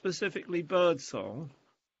rather than specifically birdsong?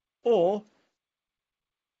 Or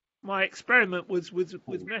my experiment was with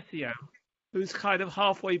Messiaen, who's kind of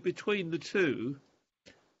halfway between the two.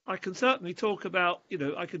 I can certainly talk about,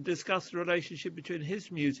 I can discuss the relationship between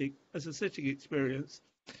his music as a sitting experience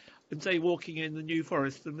and, say, walking in the New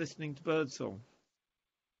Forest and listening to birdsong.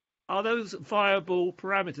 Are those viable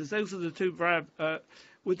parameters? Those are the two.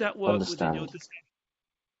 Would that work within your discussion?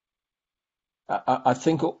 I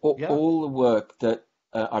think all the work that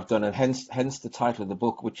I've done, and hence the title of the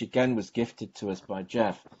book, which again was gifted to us by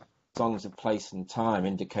Geoff, Songs of Place and Time,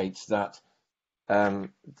 indicates that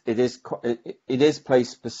it is place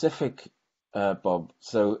specific, Bob.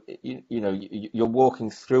 So you're walking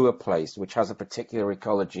through a place which has a particular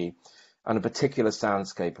ecology and a particular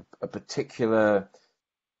soundscape, a particular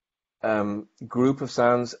group of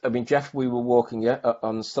sounds. I mean, Geoff, we were walking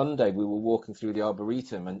on Sunday. We were walking through the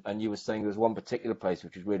Arboretum, and you were saying there was one particular place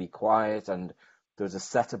which was really quiet, and there was a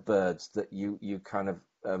set of birds that you kind of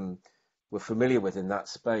were familiar with in that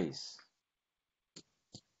space.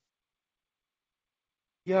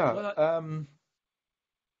 Yeah. Well,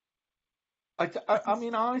 I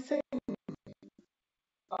mean, I think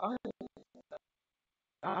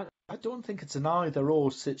I don't think it's an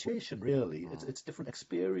either-or situation, really. It's different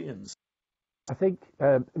experience. I think,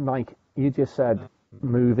 Mike, you just said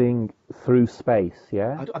moving through space,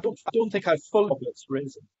 yeah? I don't think I fully got its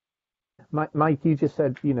reason. Mike, you just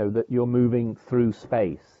said, that you're moving through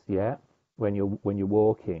space, yeah? When you're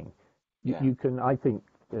walking. Yeah. You can, I think,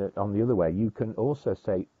 on the other way, you can also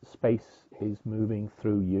say space is moving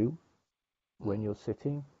through you when you're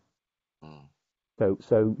sitting.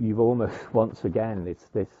 So you've almost, once again, it's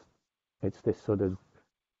this sort of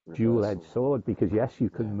dual-edged sword, because yes, you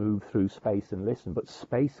can move through space and listen, but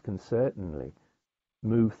space can certainly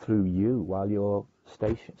move through you while you're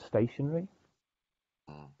stationary.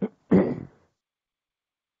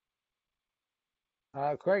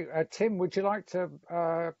 Great. Tim,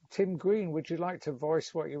 Tim Green, would you like to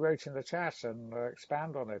voice what you wrote in the chat and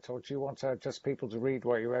expand on it, or do you want just people to read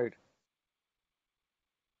what you wrote?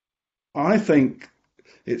 I think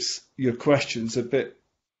your question's a bit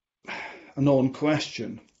a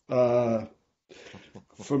non-question. For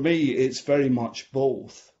me, it's very much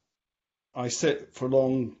both. I sit for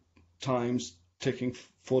long times taking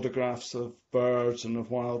photographs of birds and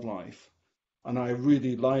of wildlife, and I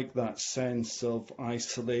really like that sense of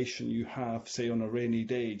isolation you have, say, on a rainy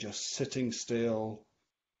day, just sitting still,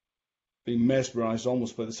 being mesmerized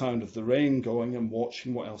almost by the sound of the rain going and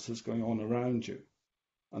watching what else is going on around you.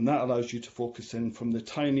 And that allows you to focus in from the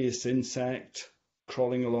tiniest insect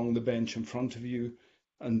crawling along the bench in front of you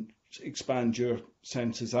and expand your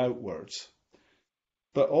senses outwards.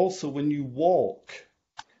 But also when you walk,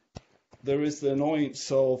 there is the annoyance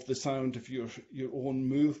of the sound of your own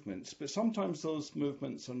movements. But sometimes those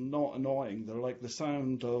movements are not annoying. They're like the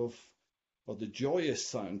sound of, or the joyous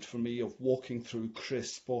sound for me, of walking through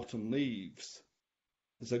crisp autumn leaves.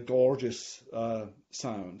 It's a gorgeous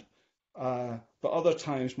sound. But other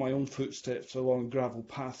times my own footsteps along gravel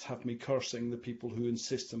paths have me cursing the people who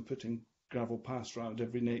insist on putting gravel paths around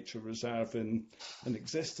every nature reserve in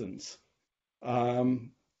existence.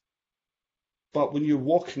 But when you're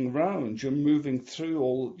walking around, you're moving through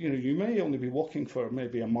all, you may only be walking for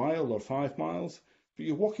maybe a mile or 5 miles, but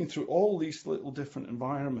you're walking through all these little different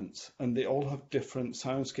environments, and they all have different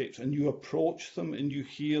soundscapes, and you approach them and you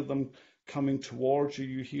hear them coming towards you.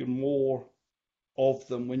 You hear more of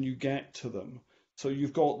them when you get to them. So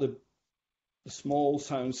you've got the small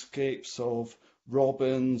soundscapes of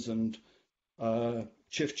robins and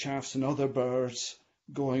chiffchaffs and other birds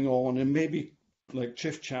going on, and maybe like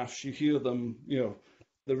chiffchaffs, you hear them,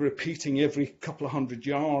 they're repeating every couple of 100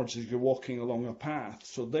 yards as you're walking along a path.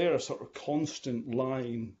 So they're a sort of constant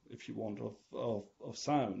line, if you want, of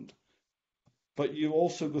sound. But you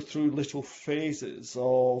also go through little phases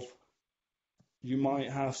of, you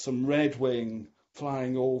might have some redwing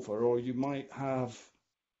flying over, or you might have,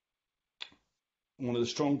 one of the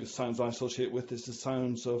strongest sounds I associate with is the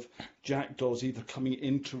sounds of jackdaws either coming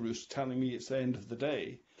into roost, telling me it's the end of the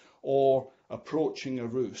day, or approaching a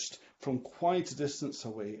roost from quite a distance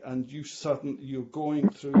away, and you're going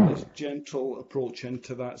through this gentle approach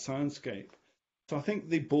into that soundscape. So I think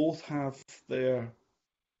they both have their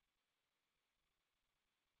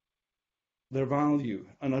value,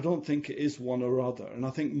 and I don't think it is one or other. And I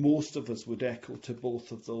think most of us would echo to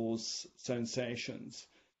both of those sensations.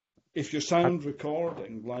 If you're sound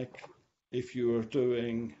recording, like if you're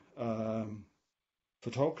doing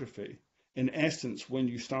photography, in essence, when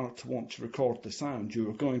you start to want to record the sound, you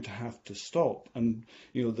are going to have to stop. And,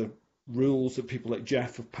 the rules that people like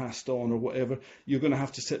Geoff have passed on or whatever, you're going to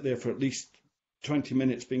have to sit there for at least 20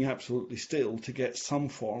 minutes being absolutely still to get some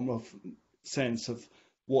form of sense of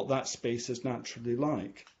what that space is naturally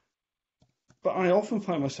like. But I often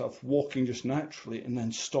find myself walking just naturally and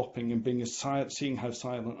then stopping and being seeing how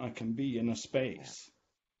silent I can be in a space,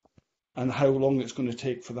 and how long it's going to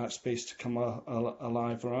take for that space to come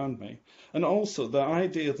alive around me. And also the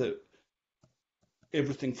idea that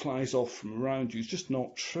everything flies off from around you is just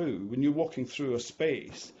not true. When you're walking through a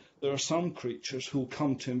space, there are some creatures who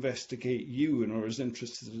come to investigate you and are as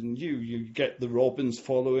interested in you. You get the robins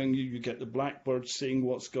following you, you get the blackbirds seeing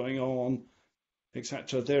what's going on,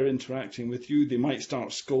 etc. They're interacting with you. They might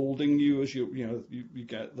start scolding you as you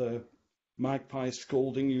get the magpies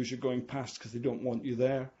scolding you as you're going past because they don't want you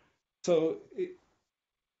there. So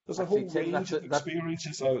there's a whole range of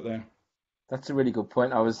experiences out there. That's a really good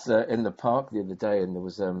point. I was in the park the other day, and there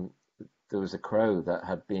was a crow that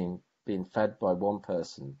had been fed by one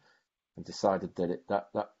person, and decided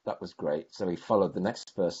that was great. So he followed the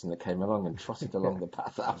next person that came along and trotted along the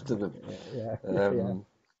path after them. Yeah.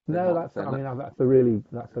 No, that's a really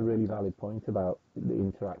valid point about the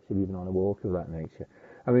interaction even on a walk of that nature.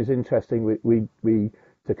 I mean, it's interesting. We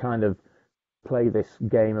to kind of play this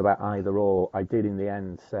game about either or, I did in the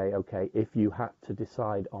end say, okay, if you had to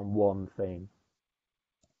decide on one thing,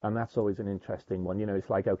 and that's always an interesting one. It's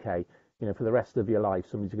like, okay, for the rest of your life,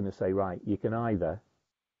 somebody's going to say, right, you can either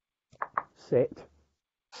sit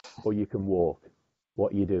or you can walk.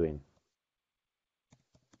 What are you doing?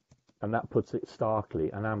 And that puts it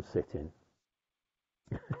starkly, and I'm sitting.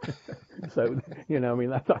 So,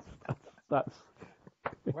 that's.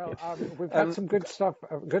 Well, we've had some good stuff,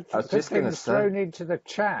 good things thrown into the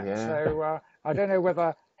chat. Yeah. So I don't know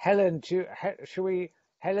whether Helen,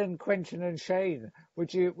 Helen, Quentin, and Shane,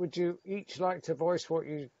 would you each like to voice what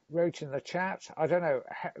you wrote in the chat? I don't know.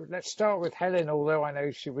 Let's start with Helen, although I know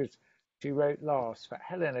she wrote last. But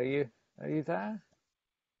Helen, are you there?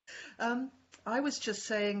 I was just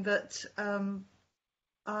saying that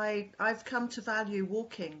I've come to value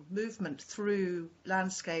walking, movement through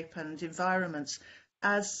landscape and environments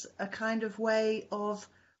as a kind of way of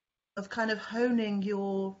kind of honing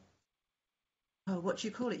your, what do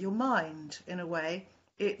you call it, your mind in a way.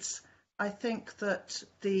 I think that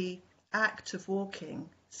the act of walking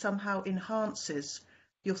somehow enhances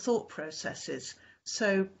your thought processes.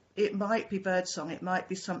 So it might be birdsong, it might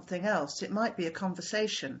be something else, it might be a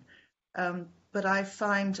conversation. But I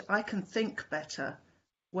find I can think better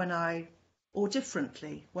or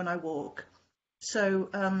differently when I walk. So,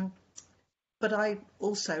 but I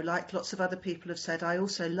also, like lots of other people have said, I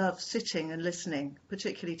also love sitting and listening,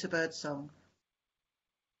 particularly to birdsong.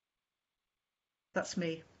 That's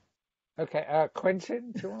me. Okay,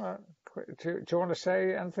 Quentin, do you want to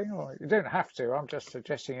say anything? Or you don't have to. I'm just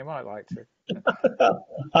suggesting you might like to.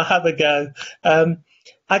 I'll have a go.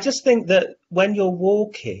 I just think that when you're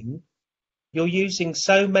walking, you're using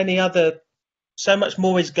so much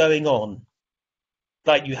more is going on.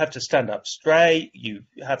 Like you have to stand up straight, you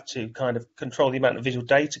have to kind of control the amount of visual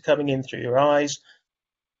data coming in through your eyes.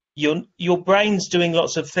 Your brain's doing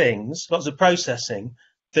lots of things, lots of processing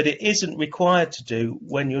that it isn't required to do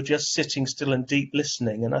when you're just sitting still and deep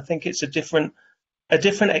listening. And I think it's a different a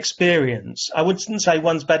different experience. I wouldn't say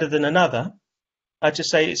one's better than another. I'd just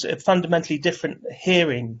say it's a fundamentally different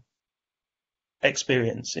hearing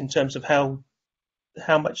experience in terms of how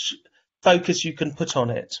much focus you can put on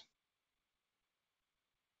it.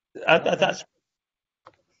 That's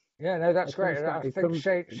Yeah, no, that's I can great. And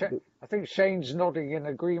understand. I think Shane's nodding in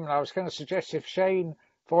agreement. I was going to suggest if Shane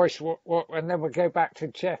voice, and then we'll go back to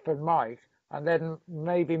Geoff and Mike, and then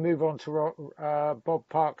maybe move on to Bob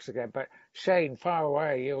Parks again. But Shane, fire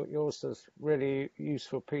away. Yours is really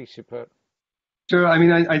useful piece you put. Sure. I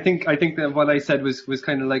mean, I think that what I said was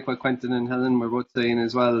kind of like what Quentin and Helen were both saying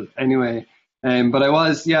as well. Anyway, but I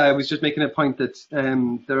was just making a point that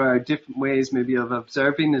there are different ways maybe of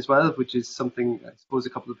observing as well, which is something I suppose a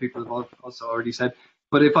couple of people have also already said.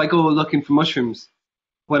 But if I go looking for mushrooms,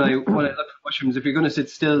 when I look for mushrooms, if you're going to sit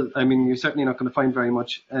still, I mean, you're certainly not going to find very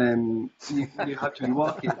much. You have to be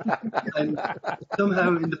walking, and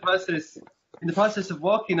somehow in the process of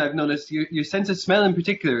walking, I've noticed your sense of smell in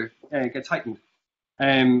particular gets heightened.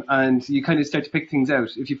 And you kind of start to pick things out.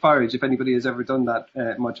 If you forage, if anybody has ever done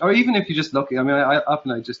that much, or even if you're just looking. I mean,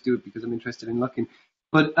 I just do it because I'm interested in looking.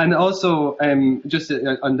 But and also just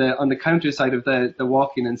on the counter side of the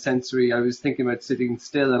walking and sensory, I was thinking about sitting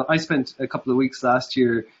still. And I spent a couple of weeks last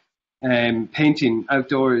year painting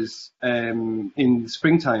outdoors in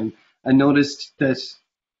springtime, and noticed that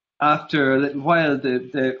after a little while,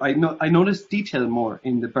 I noticed detail more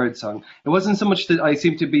in the birdsong. It wasn't so much that I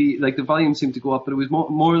seemed to be like the volume seemed to go up, but it was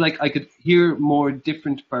more like I could hear more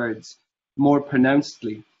different birds more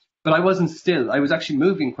pronouncedly. But I wasn't still. I was actually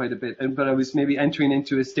moving quite a bit, but I was maybe entering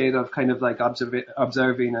into a state of kind of like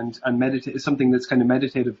observing and meditate, something that's kind of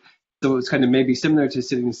meditative. So it was kind of maybe similar to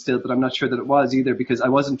sitting still, but I'm not sure that it was either, because I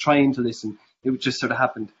wasn't trying to listen. It just sort of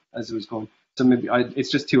happened as it was going. So maybe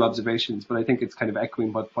it's just two observations, but I think it's kind of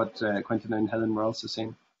echoing what Quentin and Helen were also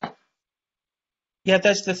saying. Yeah,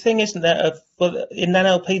 there's the thing, isn't there? Well, in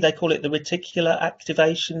NLP they call it the reticular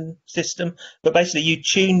activation system, but basically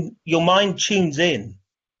your mind tunes in.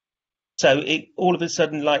 So it all of a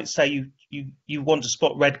sudden, like say you want to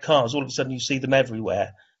spot red cars, all of a sudden you see them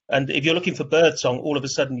everywhere. And if you're looking for birdsong, all of a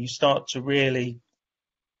sudden you start to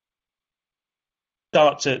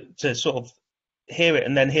sort of hear it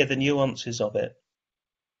and then hear the nuances of it.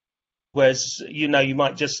 Whereas, you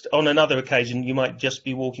might just, on another occasion, you might just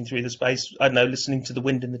be walking through the space, I don't know, listening to the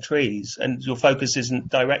wind in the trees, and your focus isn't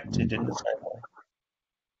directed in the same way.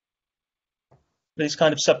 But it's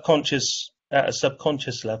kind of subconscious, at a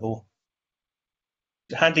subconscious level.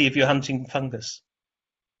 Handy if you're hunting fungus.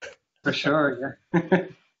 For sure, yeah.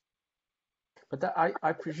 But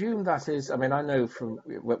I presume that is. I mean, I know from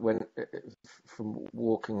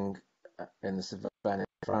walking in the savannah in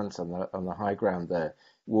France on the high ground there,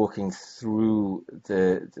 walking through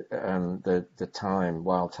the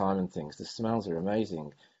wild thyme and things. The smells are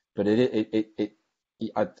amazing, but I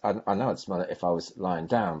know I'd smell it if I was lying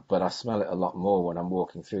down, but I smell it a lot more when I'm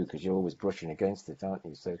walking through, because you're always brushing against it, aren't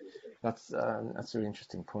you? So that's a really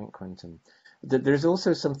interesting point, Quentin. There's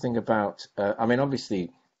also something about. I mean,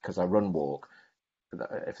 obviously, because I run walk.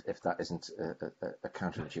 If that isn't a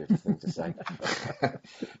counterintuitive thing to say.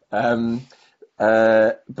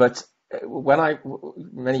 But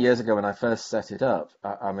many years ago when I first set it up,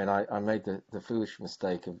 I made the foolish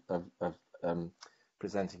mistake of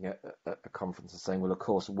presenting a conference and saying, well, of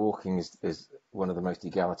course, walking is one of the most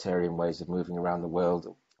egalitarian ways of moving around the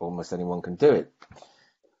world. Almost anyone can do it.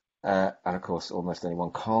 And of course, almost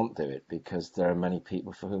anyone can't do it, because there are many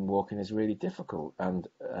people for whom walking is really difficult, and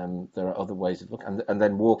there are other ways of looking. And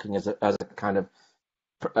then walking as a kind of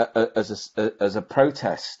as a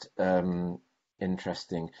protest,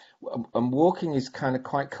 interesting. And walking is kind of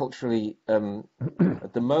quite culturally,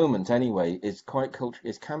 at the moment anyway, is quite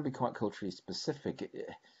it can be quite culturally specific.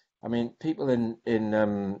 I mean, people in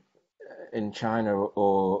China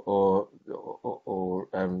or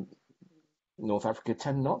North Africa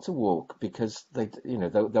tend not to walk, because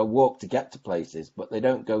they'll walk to get to places, but they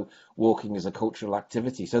don't go walking as a cultural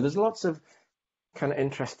activity. So there's lots of kind of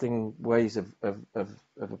interesting ways of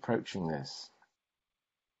approaching this.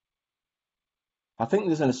 I think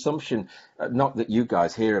there's an assumption, not that you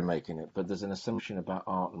guys here are making it, but there's an assumption about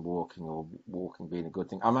art and walking, or walking being a good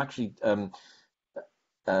thing. I'm actually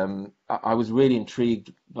I was really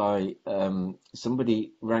intrigued by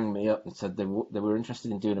somebody rang me up and said they were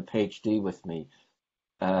interested in doing a PhD with me,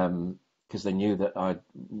 because they knew that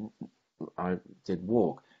I did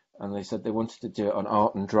walk, and they said they wanted to do it on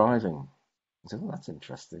art and driving. I said, well, that's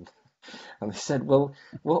interesting. And they said, well,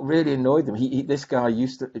 what really annoyed them, this guy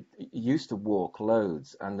used to walk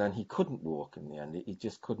loads, and then he couldn't walk in the end. He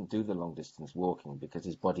just couldn't do the long distance walking because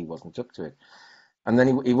his body wasn't up to it. And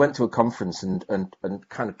then he went to a conference and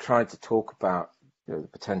kind of tried to talk about, you know, the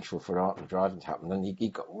potential for art and driving to happen. And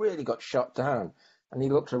he really got shot down. And he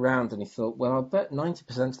looked around and he thought, well, I bet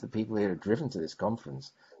 90% of the people here have driven to this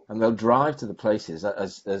conference, and they'll drive to the places,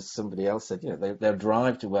 as somebody else said, you know, they'll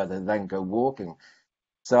drive to where they then go walking.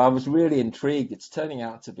 So I was really intrigued. It's turning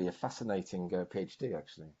out to be a fascinating PhD,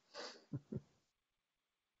 actually.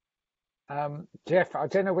 Geoff, I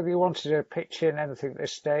don't know whether you wanted to pitch in anything at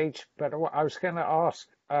this stage, but what I was going to ask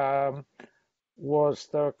was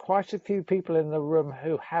there are quite a few people in the room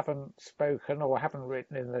who haven't spoken or haven't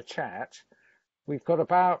written in the chat. We've got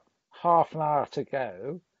about half an hour to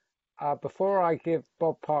go. Before I give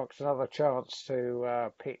Bob Parks another chance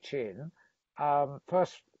to pitch in,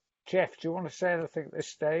 first, Geoff, do you want to say anything at this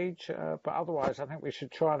stage? But otherwise, I think we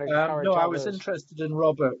should try and encourage No, others. I was interested in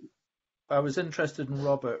Robert. I was interested in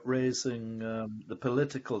Robert raising the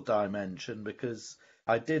political dimension, because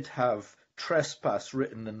I did have trespass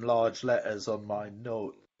written in large letters on my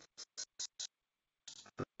notes.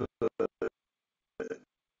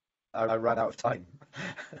 I ran out of time.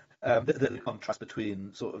 The contrast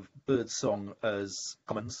between sort of Birdsong as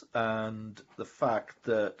commons and the fact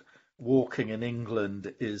that walking in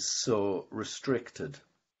England is so restricted.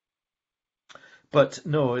 But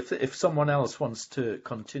no, if someone else wants to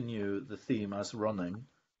continue the theme as running,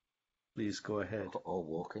 please go ahead. Or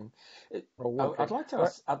walking. walking. I'd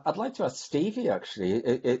like to ask Stevie, actually,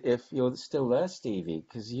 if you're still there, Stevie,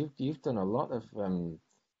 because you've done a lot of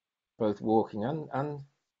both walking and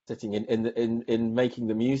sitting in making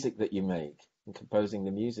the music that you make, and composing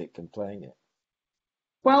the music and playing it.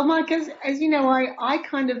 Well, Mike, as you know, I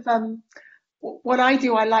kind of what I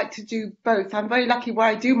do, I like to do both. I'm very lucky where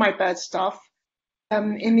I do my bird stuff.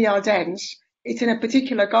 In the Ardennes, it's in a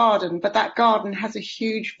particular garden, but that garden has a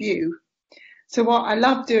huge view. So what I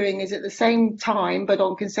love doing is at the same time, but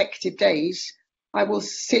on consecutive days, I will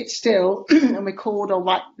sit still and record or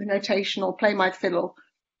write the notation or play my fiddle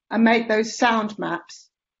and make those sound maps.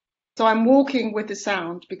 So I'm walking with the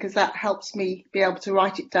sound because that helps me be able to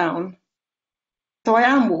write it down. So I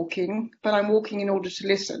am walking, but I'm walking in order to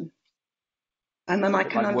listen. And then I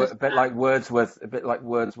can understand. A bit like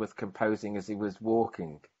Wordsworth composing as he was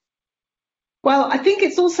walking. Well, I think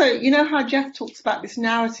it's also, you know how Geoff talks about this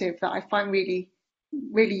narrative that I find really,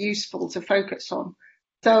 really useful to focus on.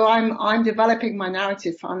 So I'm developing my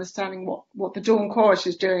narrative for understanding what the Dawn Chorus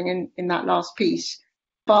is doing in that last piece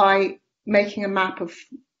by making a map of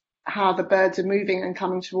how the birds are moving and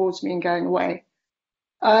coming towards me and going away.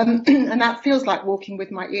 And that feels like walking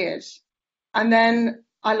with my ears. And then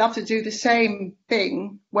I love to do the same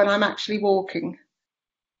thing when I'm actually walking.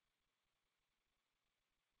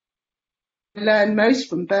 I learn most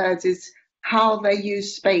from birds is how they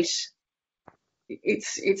use space.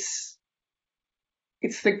 It's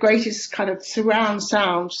the greatest kind of surround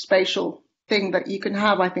sound spatial thing that you can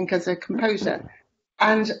have, I think, as a composer.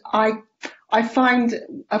 And I find,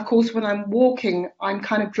 of course, when I'm walking, I'm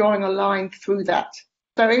kind of drawing a line through that.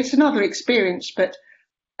 So it's another experience, but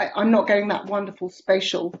I'm not getting that wonderful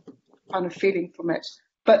spatial kind of feeling from it.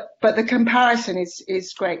 But the comparison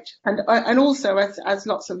is great. And also, as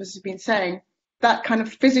lots of us have been saying, that kind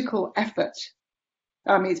of physical effort,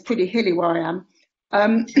 it's pretty hilly where I am,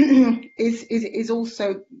 is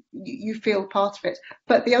also, you feel part of it.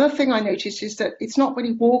 But the other thing I noticed is that it's not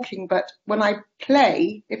really walking, but when I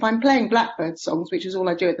play, if I'm playing blackbird songs, which is all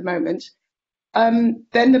I do at the moment, then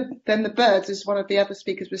the birds, as one of the other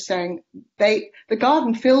speakers was saying, the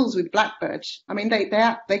garden fills with blackbirds. I mean,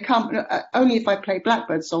 they come only if I play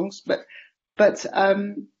blackbird songs, but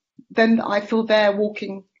then I feel they're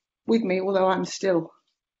walking with me, although I'm still.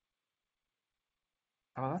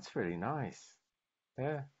 Oh, that's really nice.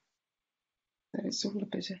 Yeah. It's all a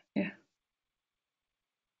bit, yeah.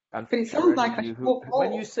 And but it sounds like I should walk more.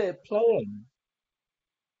 When you say playing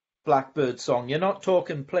blackbird song, you're not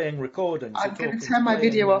talking playing recordings. I'm going to turn my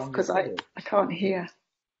video off because I can't hear.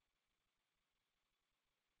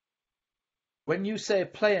 When you say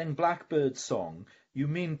playing blackbird song, you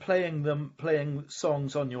mean playing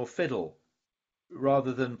songs on your fiddle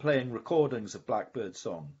rather than playing recordings of blackbird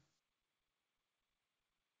song?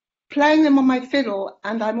 Playing them on my fiddle,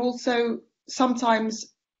 and I'm also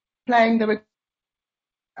sometimes playing the.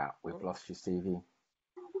 We've lost you, Stevie.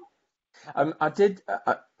 I did.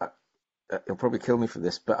 He'll probably kill me for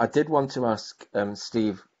this, but I did want to ask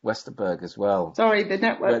Steve Westerberg as well. Sorry, the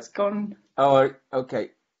network's gone. Oh,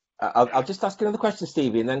 okay. I'll just ask another question,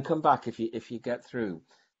 Stevie, and then come back if you get through.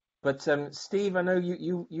 But Steve, I know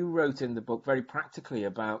you wrote in the book very practically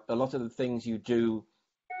about a lot of the things you do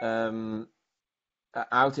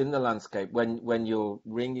out in the landscape when you're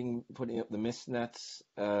ringing, putting up the mist nets,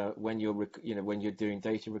 when when you're doing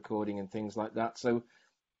data recording and things like that. So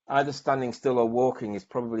either standing still or walking is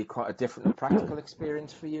probably quite a different and practical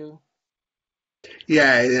experience for you.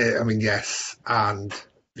 Yeah, I mean, yes, and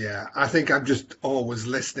yeah, I think I'm just always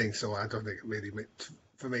listening, so I don't think it really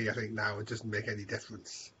for me. I think now it doesn't make any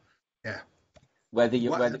difference. Yeah. Whether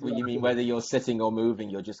you're sitting or moving,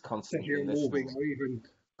 you're just Sitting constantly or listening. moving, or even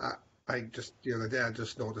I just the other day I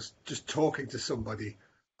just noticed just talking to somebody,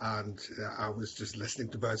 and I was just listening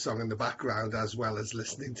to Birdsong in the background as well as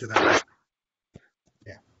listening to them.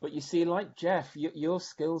 Yeah. But you see, like Geoff, your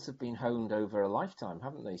skills have been honed over a lifetime,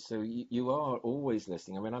 haven't they? So you are always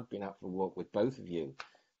listening. I mean, I've been out for a walk with both of you,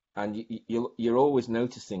 and you're always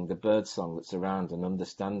noticing the birdsong that's around and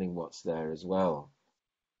understanding what's there as well.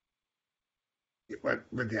 But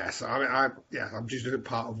yes, I mean, I'm just doing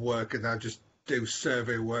part of work, and I just do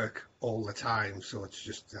survey work all the time. So it's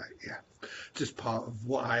just just part of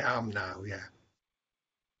what I am now. Yeah.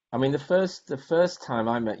 I mean, the first time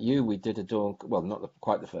I met you, we did a dawn. Well, not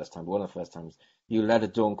quite the first time, but one of the first times you led a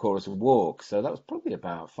dawn chorus walk. So that was probably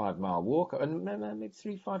about a 5-mile walk, and maybe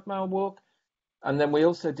 3-5-mile walk. And then we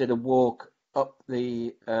also did a walk up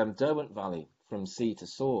the Derwent Valley from sea to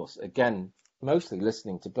source. Again, mostly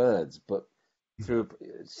listening to birds, but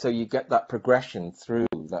so you get that progression through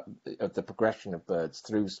the progression of birds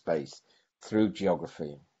through space, through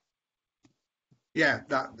geography. Yeah,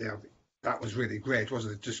 that was really great,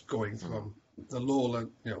 wasn't it? Just going from the lowland,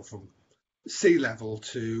 from sea level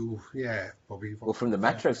to probably from the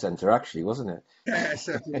metro centre, actually, wasn't it? Yeah,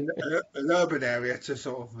 so an urban area to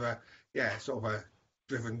sort of a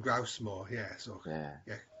driven grouse moor.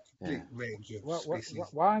 Complete range of species.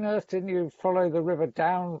 Why on earth didn't you follow the river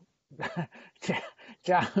down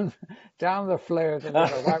down the flow of the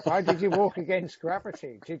river? Why did you walk against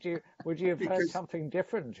gravity? Would you have heard something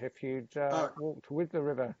different if you'd walked with the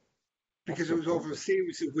river? Because it was over a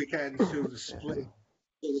series of weekends through the spring.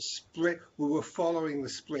 So the spring, we were following the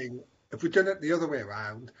spring. If we'd done it the other way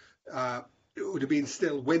around, it would have been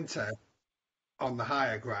still winter on the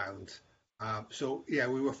higher ground. We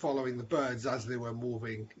were following the birds as they were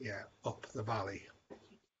moving up the valley.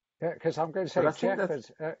 Yeah, because I'm going to say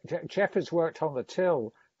Geoff has worked on the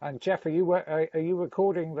till, and Geoff, are you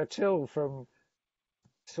recording the till from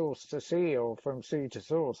source to sea or from sea to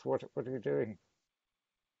source? What are you doing?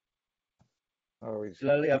 Oh,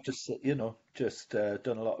 Slowly, I've just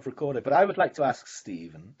done a lot of recording. But I would like to ask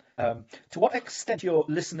Stephen, to what extent your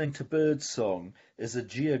listening to birdsong is a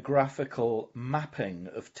geographical mapping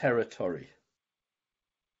of territory?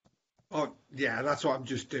 Oh, yeah, that's what I'm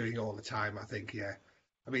just doing all the time, I think, yeah.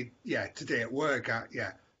 I mean, today at work,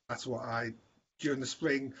 that's what during the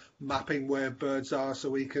spring, mapping where birds are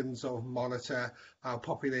so we can sort of monitor how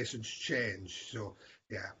populations change. So,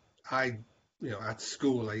 at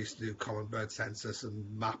school, I used to do common bird census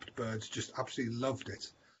and mapped birds, just absolutely loved it.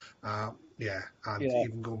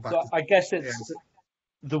 Even going back so I guess it's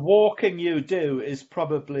the walking you do is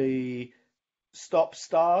probably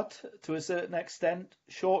stop-start to a certain extent,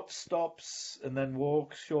 short stops and then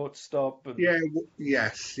walk, short stop. And... I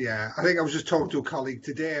think I was just talking to a colleague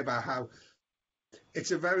today about how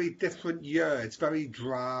it's a very different year. It's very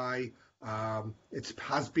dry. It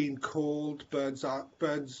has been cold. Birds aren't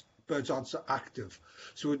so active.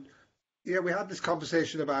 So we had this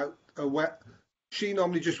conversation about she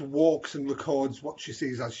normally just walks and records what she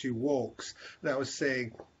sees as she walks. And I was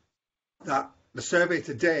saying that the survey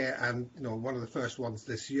today, and one of the first ones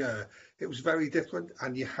this year, it was very different,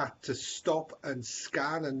 and you had to stop and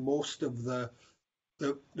scan. And most of the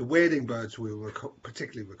wading birds we were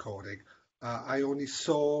particularly recording, I only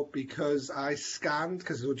saw because I scanned,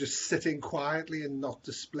 because they were just sitting quietly and not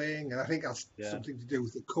displaying. And I think that's something to do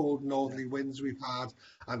with the cold northerly winds we've had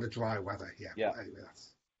and the dry weather. Yeah. Anyway,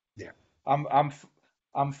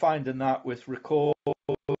 I'm finding that with record.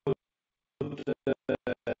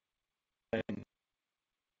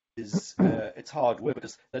 It's hard work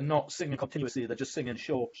because they're not singing continuously; they're just singing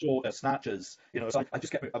short snatches. So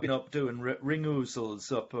I've been up doing ring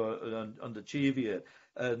ouzels up under Cheviot,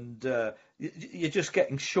 and you're just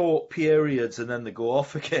getting short periods, and then they go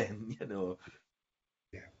off again.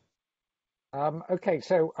 Okay,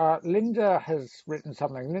 so Linda has written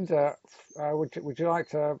something. Linda, would you like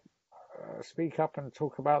to speak up and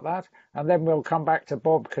talk about that, and then we'll come back to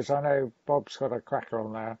Bob because I know Bob's got a cracker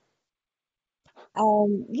on there.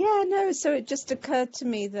 So it just occurred to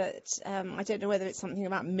me that I don't know whether it's something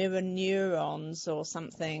about mirror neurons or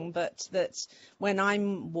something, but that when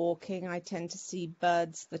I'm walking, I tend to see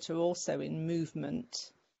birds that are also in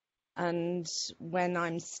movement. And when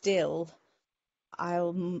I'm still,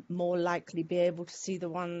 I'll more likely be able to see the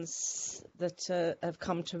ones that have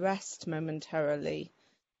come to rest momentarily.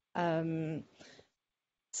 So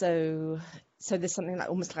there's something like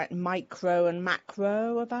almost like micro and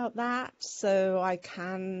macro about that. So I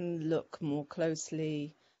can look more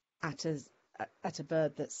closely at a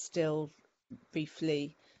bird that's still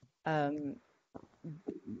briefly than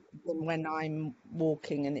when I'm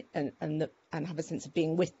walking and have a sense of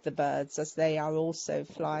being with the birds as they are also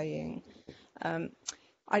flying. I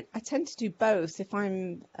tend to do both. If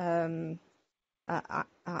I'm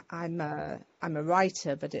I'm a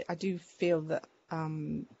writer, but I do feel that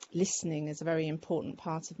listening is a very important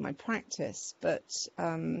part of my practice. But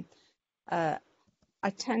I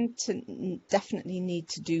tend to definitely need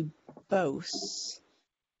to do both.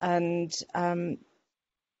 And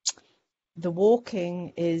the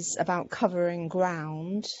walking is about covering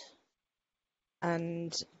ground,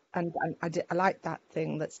 and I like that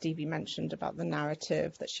thing that Stevie mentioned about the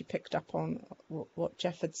narrative, that she picked up on what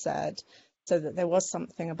Geoff had said, so that there was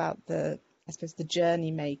something about the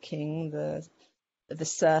journey making, the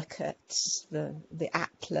circuit, the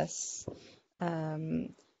atlas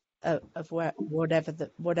of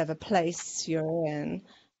whatever place you're in.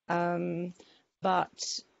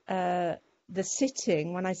 But the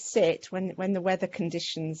sitting, when I sit, when the weather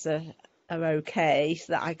conditions are okay,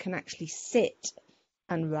 so that I can actually sit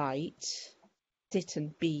and write, sit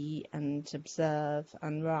and be and observe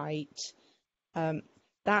and write,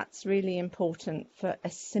 that's really important for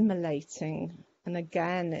assimilating. And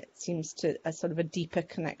again, it seems to a sort of a deeper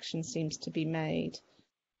connection seems to be made.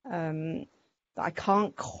 That I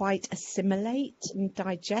can't quite assimilate and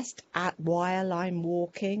digest while I'm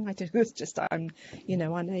walking. I don't know, it's just I'm,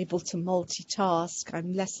 unable to multitask.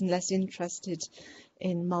 I'm less and less interested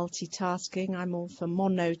in multitasking. I'm all for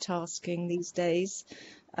monotasking these days.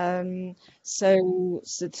 So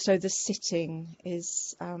the sitting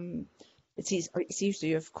is, it's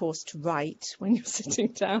usually, of course, to write when you're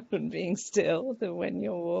sitting down and being still than when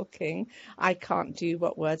you're walking. I can't do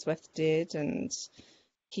what Wordsworth did and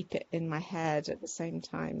keep it in my head at the same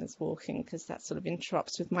time as walking, because that sort of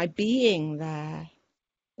interrupts with my being there.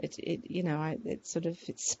 It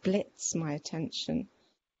splits my attention.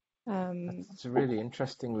 It's really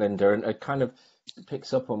interesting, Linda, and it kind of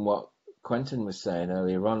picks up on what Quentin was saying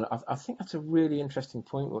earlier on. I think that's a really interesting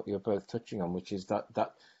point, what you're both touching on, which is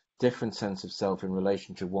that different sense of self in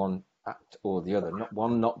relation to one act or the other.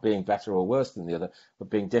 Not being better or worse than the other, but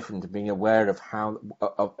being different and being aware of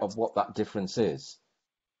of what that difference is.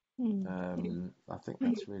 I think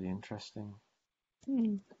that's really interesting.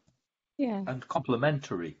 Yeah. And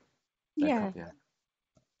complementary. Yeah.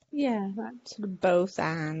 That sort of both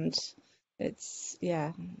and. It's,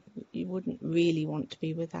 you wouldn't really want to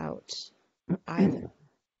be without either.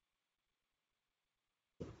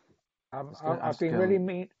 I've been really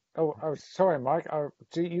mean. Oh, sorry, Mike.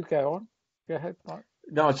 Do you go on? Go ahead, Mike.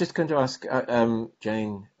 No, I was just going to ask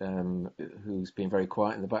Jane, who's been very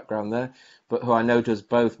quiet in the background there, but who I know does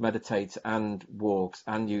both meditate and walks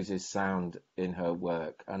and uses sound in her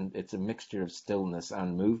work, and it's a mixture of stillness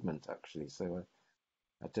and movement, actually. So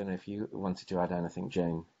I don't know if you wanted to add anything,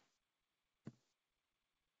 Jane.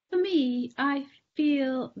 For me, I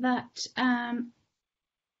feel that I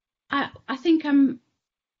think I'm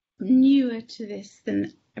newer to this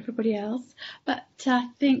than everybody else, but I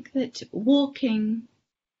think that walking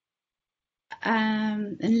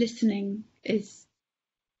and listening is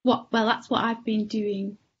that's what I've been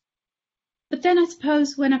doing. But then I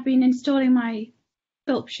suppose when I've been installing my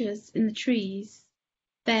sculptures in the trees,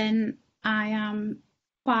 then I am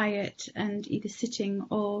quiet and either sitting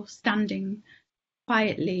or standing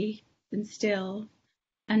quietly and still.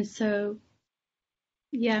 And so,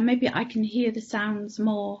 maybe I can hear the sounds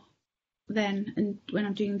more then, and when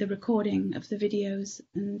I'm doing the recording of the videos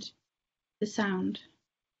and the sound.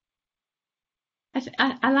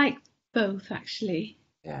 I like both, actually.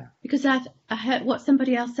 Yeah. Because I heard what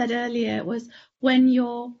somebody else said earlier was when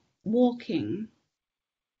you're walking,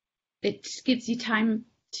 it gives you time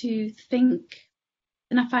to think,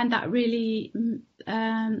 and I find that really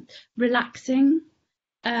relaxing.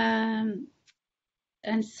 And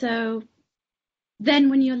so then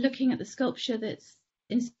when you're looking at the sculpture that's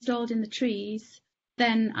installed in the trees,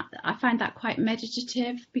 then I find that quite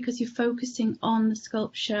meditative, because you're focusing on the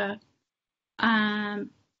sculpture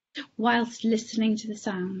whilst listening to the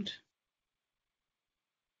sound.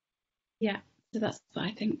 So that's what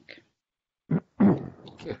I think.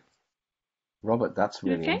 Thank you. Robert, that's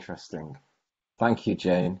really interesting. Thank you,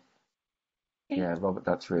 Jane. Okay. Yeah, Robert,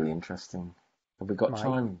 that's really interesting. Have we got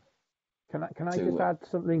time? Can I just add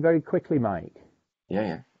something very quickly, Mike?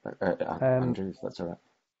 Yeah. Andrew, if that's all right.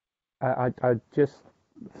 I just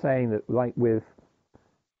saying that, like with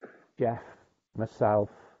Geoff, myself,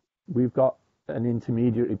 we've got an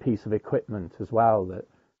intermediary piece of equipment as well that,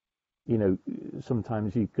 you know,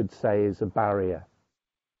 sometimes you could say is a barrier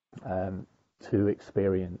to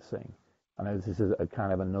experiencing. I know this is a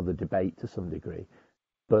kind of another debate to some degree,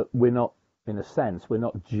 but we're not, in a sense, we're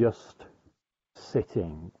not just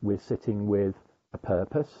sitting, we're sitting with a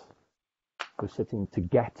purpose, we're sitting to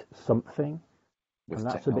get something, and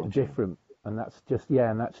that's technology. A bit different, and that's just, yeah,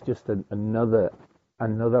 and that's just another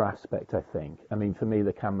aspect, I think. I mean, for me,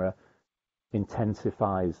 the camera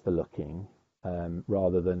intensifies the looking,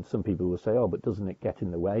 rather than some people will say, oh, but doesn't it get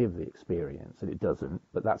in the way of the experience? And it doesn't,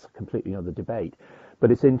 but that's a completely other debate.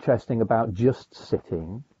 But it's interesting about just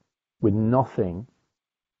sitting with nothing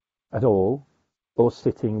at all, or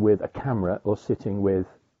sitting with a camera, or sitting with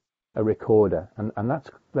a recorder, and that's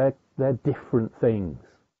they're different things.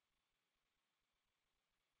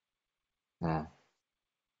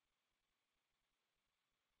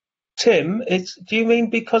 Tim, do you mean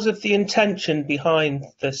because of the intention behind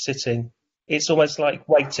the sitting? It's almost like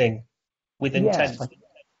waiting with intent.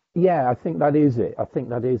 Yeah, I think that is it.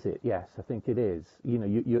 Yes, I think it is. You know,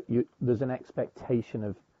 you there's an expectation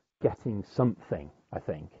of getting something, I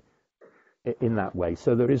think, in that way.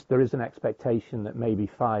 So there is an expectation that maybe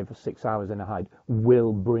 5 or 6 hours in a hide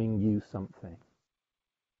will bring you something.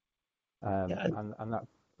 And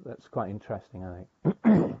that's quite interesting, I think.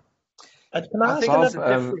 I think there's a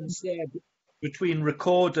difference there between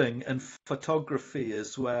recording and photography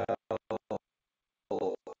as well.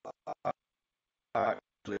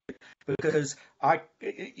 Actually, because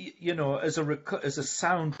you know, as a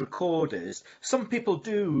sound recordist, some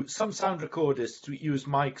sound recordists use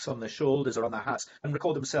mics on their shoulders or on their hats and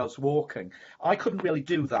record themselves walking. I couldn't really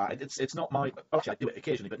do that. It's not my. Actually, I do it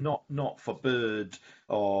occasionally, but not for bird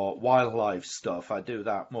or wildlife stuff. I do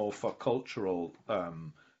that more for cultural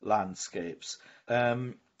landscapes.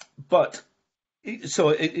 But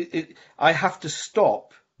so I have to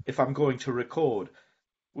stop if I'm going to record,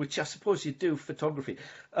 which I suppose you do photography.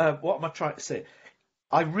 What am I trying to say?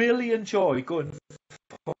 I really enjoy going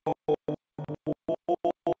for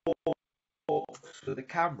walks with the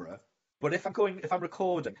camera, but if I'm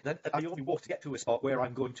recording, then I only walk to get to a spot where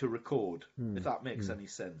I'm going to record. If that makes any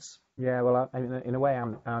sense. Yeah, well, I mean, in a way,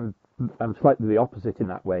 I'm slightly the opposite in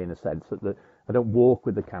that way, in a sense that I don't walk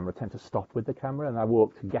with the camera. I tend to stop with the camera, and I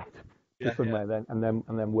walk to get to somewhere, then and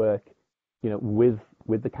then work, you know, with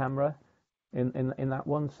the camera. In that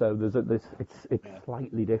one, so it's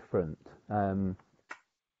slightly different, but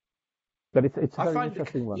it's a very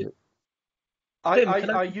interesting one.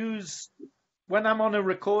 I use, when I'm on a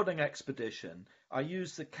recording expedition, I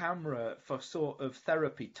use the camera for sort of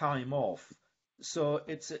therapy, time off. So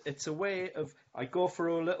it's a way of, I go for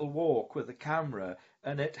a little walk with the camera,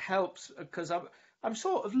 and it helps because I'm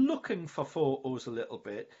sort of looking for photos a little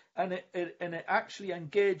bit, and it actually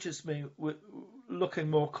engages me with looking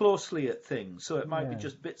more closely at things. So it might be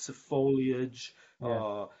just bits of foliage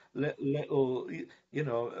or little, you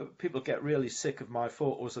know, people get really sick of my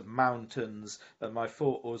photos of mountains and my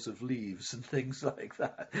photos of leaves and things like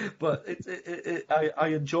that. But I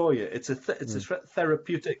enjoy it. It's a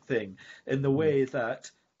therapeutic thing in the way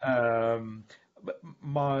that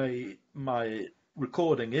my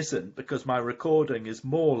recording isn't, because my recording is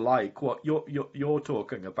more like what you're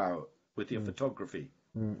talking about with your photography.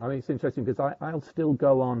 I mean, it's interesting because I'll still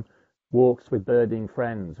go on walks with birding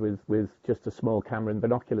friends with just a small camera and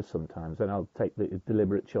binoculars sometimes, and I'll take the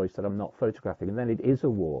deliberate choice that I'm not photographing, and then it is a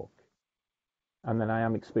walk, and then I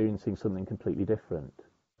am experiencing something completely different,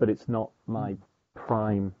 but it's not my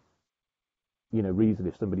prime, you know, reason.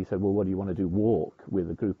 If somebody said, well, what do you want to do, walk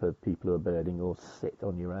with a group of people who are birding or sit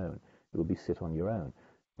on your own, it will be sit on your own.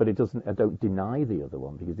 But it doesn't, I don't deny the other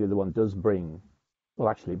one, because the other one does bring, well,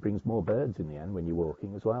 actually it brings more birds in the end when you're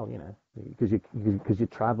walking as well, you know, because you're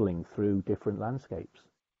traveling through different landscapes.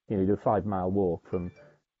 You know, you do a 5-mile walk from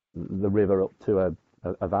the river up to a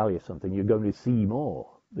valley or something, you're going to see more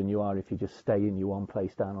than you are if you just stay in your one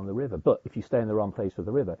place down on the river. But if you stay in the wrong place of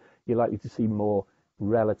the river, you're likely to see more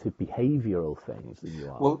relative behavioural things than you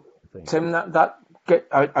are. Well, Tim, I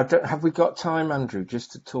don't, have we got time, Andrew,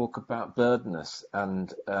 just to talk about birdness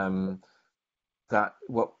and that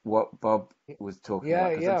what Bob was talking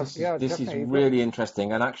about? This is really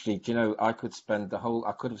interesting, and actually, do you know, I could have spent the whole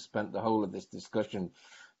of this discussion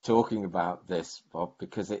talking about this, Bob,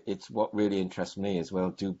 because it's what really interests me as well.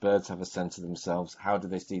 Do birds have a sense of themselves? How do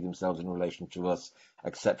they see themselves in relation to us,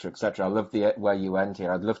 etc., etc.? I love where you end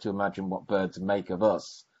here. I'd love to imagine what birds make of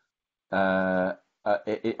us,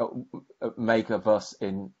 make of us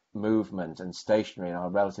in movement and stationary and our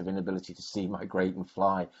relative inability to see, migrate and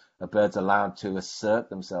fly, are birds allowed to assert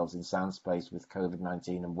themselves in sound space with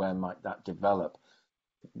COVID-19, and where might that develop?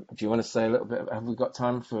 Do you want to say a little bit? Have we got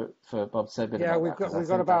time for Bob to say a bit Yeah, about we've that? 'Cause I got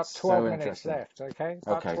think about that's 12 so minutes interesting. left. Okay,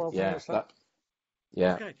 about Okay, 12 yeah, minutes left.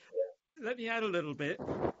 yeah. Okay, let me add a little bit.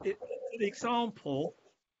 It's an example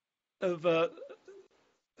of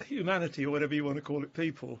humanity, or whatever you want to call it,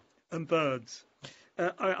 people and birds.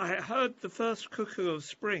 I heard the first cuckoo of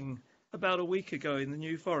spring about a week ago in the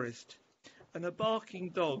New Forest, and a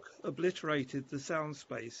barking dog obliterated the sound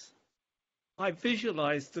space. I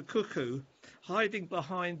visualized the cuckoo hiding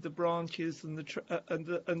behind the branches and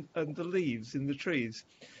the leaves in the trees.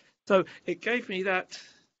 So it gave me that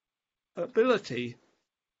ability,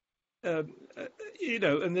 and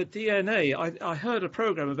the DNA. I heard a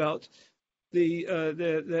program about it's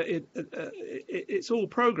all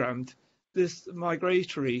programmed, this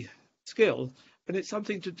migratory skill, and it's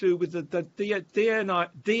something to do with the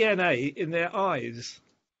DNA in their eyes.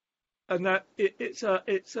 And that it's a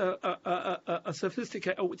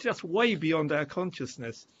sophisticated, just way beyond our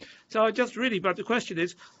consciousness. So but the question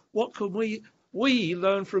is, what can we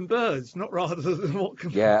learn from birds, not rather than what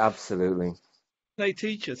can absolutely they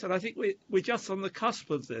teach us? And I think we're just on the cusp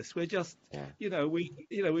of this. We're just,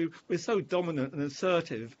 we're so dominant and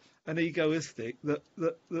assertive and egoistic that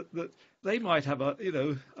they might have a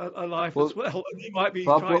life as well, and they might be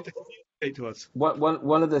trying to communicate to us.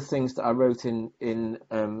 One of the things that I wrote in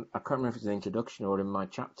I can't remember if it's an introduction or in my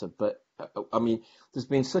chapter, but I mean, there's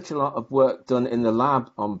been such a lot of work done in the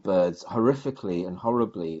lab on birds, horrifically and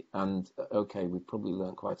horribly, and okay, we've probably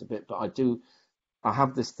learned quite a bit, but I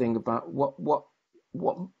have this thing about what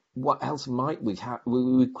else might we have?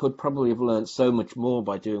 We could probably have learned so much more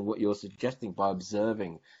by doing what you're suggesting, by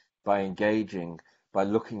observing, by engaging, by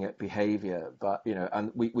looking at behavior, but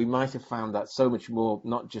and we might have found that so much more,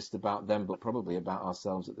 not just about them, but probably about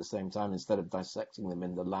ourselves at the same time, instead of dissecting them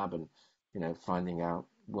in the lab and finding out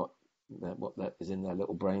what that is in their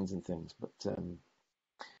little brains and things. But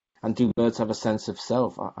and do birds have a sense of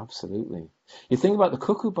self? Absolutely. You think about the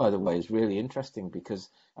cuckoo, by the way, is really interesting because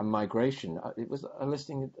migration. I was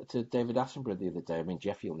listening to David Attenborough the other day. I mean,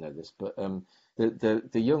 Geoff, you'll know this, but the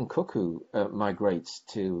young cuckoo migrates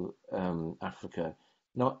to Africa,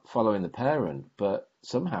 not following the parent, but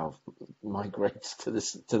somehow migrates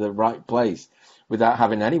to the right place without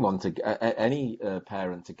having anyone any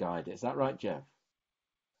parent to guide it. Is that right, Geoff?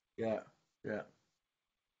 Yeah.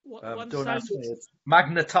 Don't ask me. It's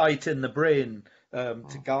magnetite in the brain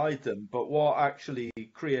to guide them, but what actually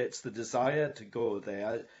creates the desire to go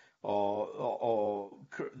there,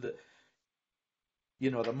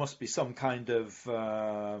 there must be some kind of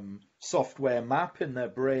software map in their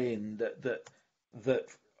brain that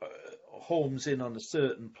homes in on a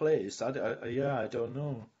certain place. I don't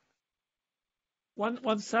know.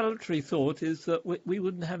 One salutary thought is that we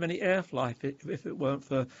wouldn't have any air flight if it weren't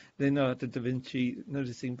for Leonardo da Vinci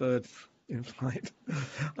noticing birds in flight.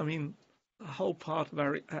 I mean, a whole part of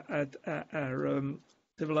our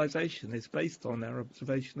civilization is based on our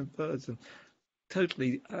observation of birds, and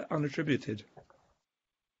totally unattributed.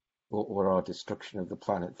 Or our destruction of the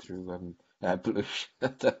planet through pollution.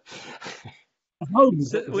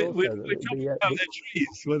 Homes. We're chopping down their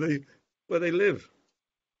trees where they live.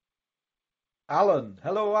 Alan,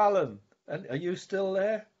 hello, Alan. And are you still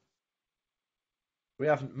there? We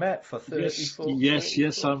haven't met for 34 years.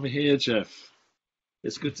 Yes, I'm here, Geoff.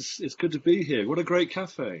 It's good to be here. What a great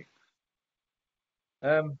cafe.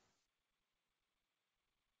 Yeah.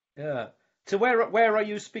 So where are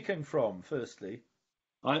you speaking from, firstly?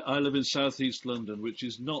 I live in southeast London, which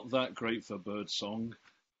is not that great for birdsong,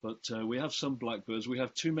 but we have some blackbirds. We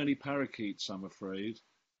have too many parakeets, I'm afraid.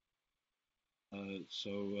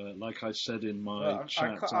 Like I said in my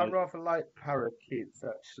chat, I rather like parakeets,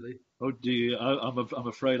 actually. Oh dear, I'm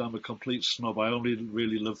afraid I'm a complete snob. I only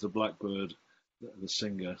really love the blackbird, the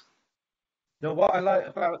singer. No, what I like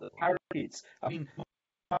about the parakeets, I mean,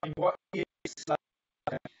 what is like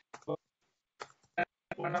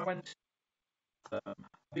when I went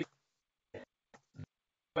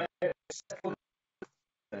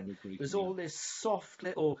there's all this soft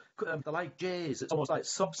little, they're like jays. It's almost like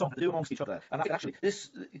something to do amongst each other. And actually,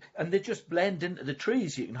 and they just blend into the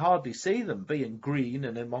trees. You can hardly see them being green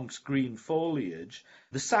and amongst green foliage.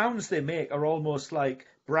 The sounds they make are almost like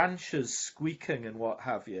branches squeaking and what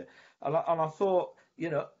have you. And I thought,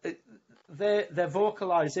 their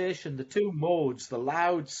vocalization, the two modes, the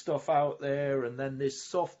loud stuff out there, and then this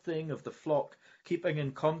soft thing of the flock keeping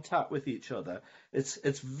in contact with each other,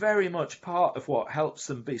 it's very much part of what helps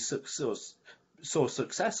them be so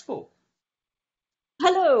successful.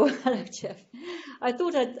 Hello, hello, Geoff. I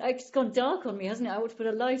thought it's gone dark on me, hasn't it? I ought to put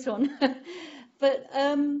a light on. But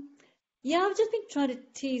yeah, I've just been trying to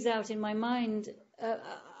tease out in my mind.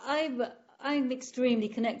 I'm extremely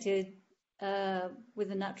connected with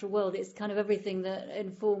the natural world. It's kind of everything that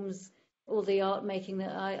informs all the art making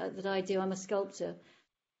that I do. I'm a sculptor,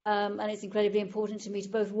 and it's incredibly important to me to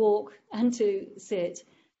both walk and to sit.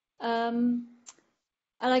 And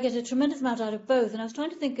I get a tremendous amount out of both. And I was trying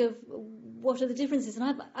to think of what are the differences.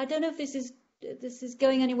 And I don't know if this is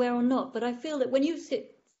going anywhere or not, but I feel that when you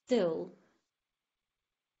sit still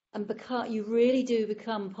and you really do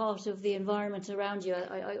become part of the environment around you.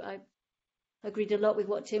 I agreed a lot with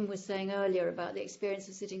what Tim was saying earlier about the experience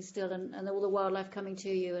of sitting still and all the wildlife coming to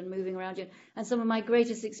you and moving around you. And some of my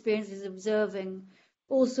greatest experiences observing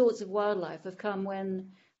all sorts of wildlife have come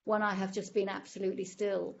when I have just been absolutely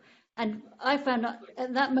still. And I found out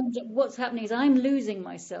at that moment what's happening is I'm losing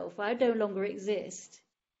myself. I no longer exist.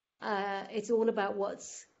 It's all about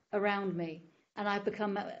what's around me. And I've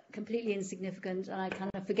become completely insignificant, and I kind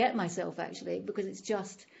of forget myself, actually, because it's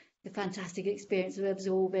just the fantastic experience of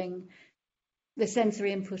absorbing the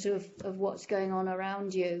sensory input of what's going on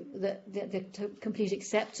around you, the complete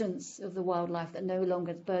acceptance of the wildlife, that no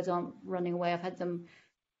longer the birds aren't running away. I've had them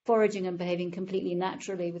foraging and behaving completely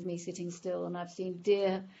naturally with me sitting still, and I've seen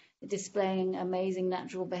deer displaying amazing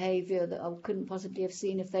natural behavior that I couldn't possibly have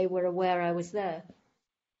seen if they were aware I was there.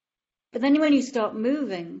 But then when you start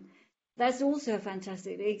moving, that's also a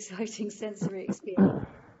fantastically exciting sensory experience.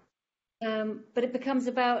 But it becomes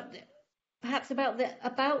about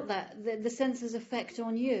the sensor's effect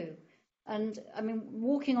on you. And I mean,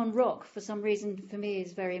 walking on rock for some reason for me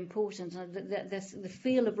is very important. The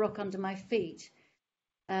feel of rock under my feet.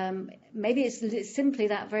 Maybe it's simply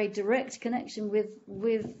that very direct connection with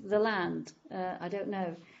the land. I don't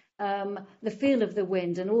know. The feel of the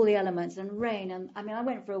wind and all the elements and rain. And I mean, I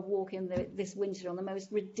went for a walk this winter on the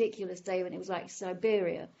most ridiculous day when it was like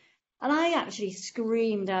Siberia. And I actually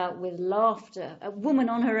screamed out with laughter. A woman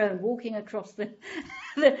on her own walking across the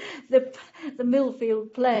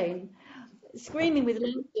Millfield plain, screaming with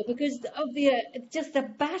laughter because of just the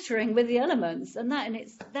battering with the elements. And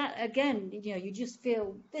it's that again, you just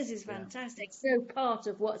feel this is fantastic, so part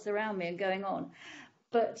of what's around me and going on.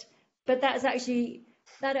 But that actually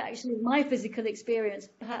my physical experience,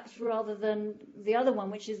 perhaps, rather than the other one,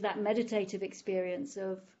 which is that meditative experience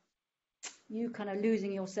of you kind of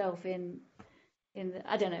losing yourself in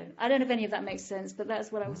I don't know if any of that makes sense, but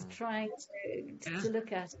that's what I was trying to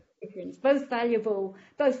look at. Both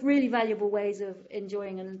really valuable ways of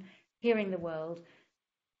enjoying and hearing the world,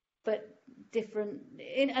 but different,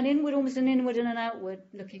 almost an inward and an outward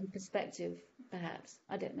looking perspective, perhaps.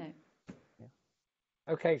 I don't know.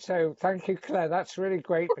 Okay, so thank you, Claire. That's really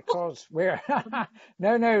great because we're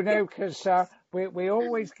because we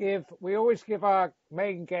always give our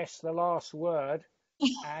main guest the last word,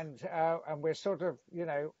 and we're sort of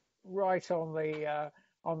right on the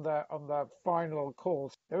final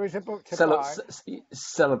call. There is a book to buy.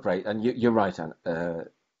 Celebrate, and you're right, Andrew.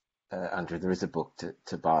 There is a book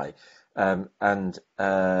to buy, and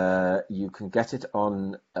you can get it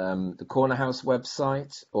on the Corner House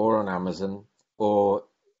website or on Amazon. Or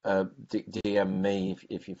DM me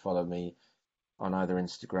if you follow me on either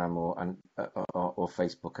Instagram or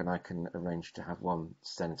Facebook, and I can arrange to have one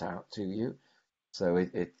sent out to you. So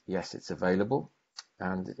yes, it's available,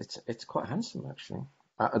 and it's quite handsome actually.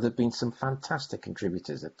 There've been some fantastic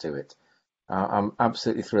contributors to it. I'm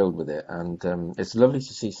absolutely thrilled with it, and it's lovely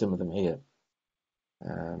to see some of them here.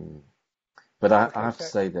 But I have to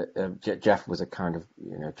say that Geoff was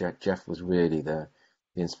Geoff was really the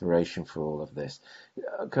inspiration for all of this.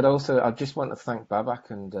 I just want to thank Babak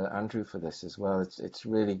and Andrew for this as well. It's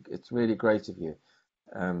really great of you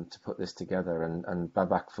to put this together, and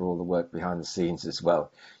Babak for all the work behind the scenes as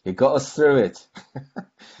well. You got us through it,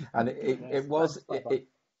 and it was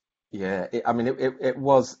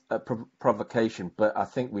a provocation, but I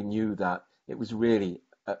think we knew that it was really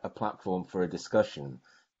a platform for a discussion,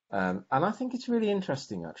 and I think it's really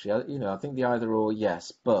interesting actually. I think the either or,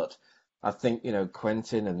 yes, but I think,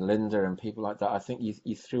 Quentin and Linda and people like that, I think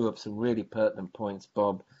you threw up some really pertinent points,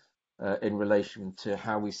 Bob, in relation to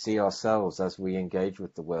how we see ourselves as we engage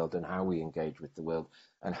with the world and how we engage with the world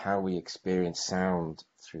and how we experience sound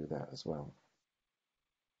through that as well.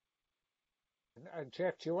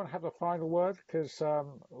 Geoff, do you want to have a final word? Because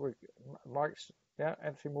Mike's,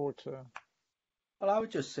 anything more to... Well, I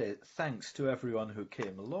would just say thanks to everyone who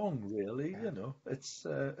came along, really. It's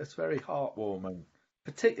very heartwarming.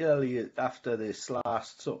 Particularly after this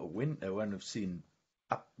last sort of winter when I've seen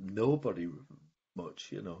nobody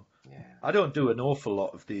much, you know. Yeah. I don't do an awful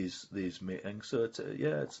lot of these meetings, so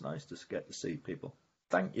it's nice to get to see people.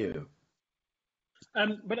 Thank you.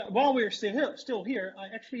 But while we're still here,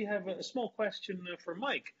 I actually have a small question for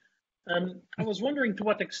Mike. I was wondering to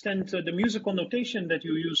what extent the musical notation that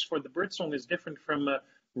you use for the Birdsong is different from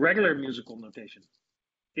regular musical notation,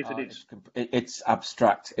 if it is. It's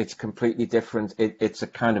abstract. It's completely different. It's a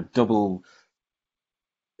kind of double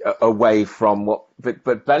away from what.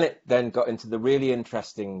 But Bennett then got into the really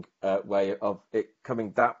interesting way of it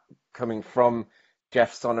coming from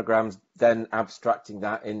Geoff's sonograms, then abstracting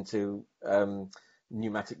that into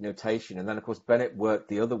pneumatic notation, and then of course Bennett worked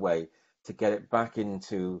the other way to get it back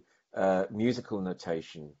into musical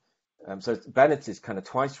notation. So Bennett is kind of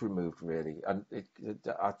twice removed, really, and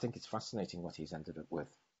I think it's fascinating what he's ended up with.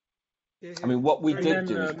 I mean, what we did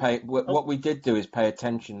do is pay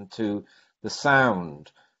attention to the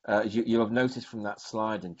sound. You'll have noticed from that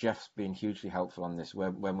slide, and Geoff's been hugely helpful on this.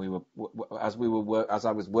 As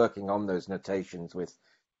I was working on those notations with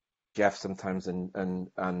Geoff sometimes and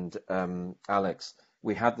Alex,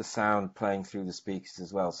 we had the sound playing through the speakers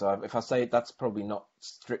as well. So if I say it, that's probably not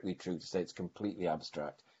strictly true to say it's completely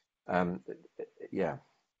abstract. Yeah.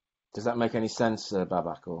 Does that make any sense,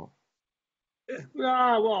 Babak? Or?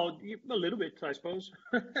 Well, a little bit, I suppose.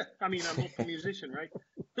 I mean, I'm not a musician, right?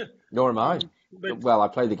 Nor am I. Well, I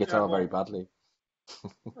play the guitar very badly.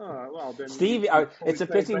 Then Stevie, it's a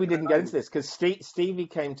pity we didn't get into this, because Stevie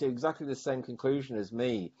came to exactly the same conclusion as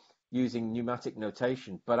me, using pneumatic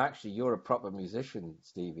notation. But actually, you're a proper musician,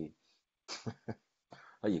 Stevie.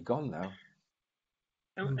 Oh, you're gone now.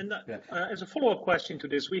 And as a follow-up question to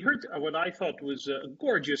this, we heard what I thought was a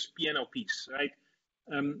gorgeous piano piece, right?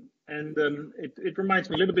 It reminds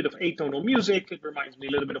me a little bit of atonal music. It reminds me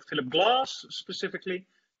a little bit of Philip Glass, specifically.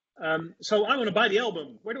 So I want to buy the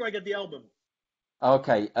album. Where do I get the album?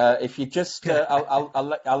 Okay, if you just,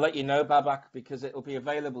 I'll let you know, Babak, because it will be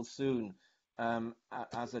available soon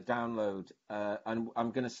as a download, and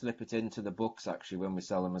I'm going to slip it into the books actually when we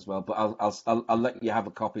sell them as well. But I'll let you have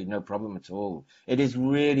a copy, no problem at all. It is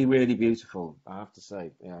really, really beautiful, I have to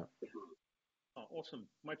say. Yeah. Oh, awesome,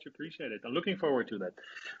 much appreciated. I'm looking forward to that.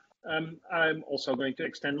 I'm also going to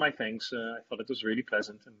extend my thanks. I thought it was really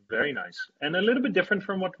pleasant and very nice, and a little bit different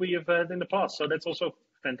from what we have had in the past. So that's also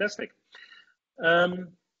fantastic.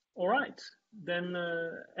 All right, then,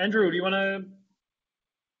 Andrew, do you want to?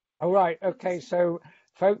 All right. Okay. So,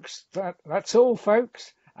 folks, that's all,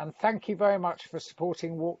 folks. And thank you very much for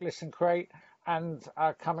supporting Walk, Listen, Create and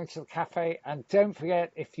coming to the cafe. And don't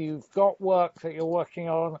forget, if you've got work that you're working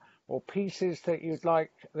on or pieces that you've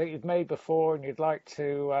made before and you'd like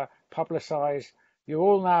to publicize, you're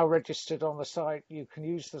all now registered on the site. You can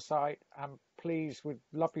use the site, and please, we'd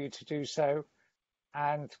love you to do so.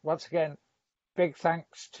 And once again, big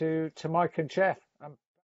thanks to Mike and Geoff.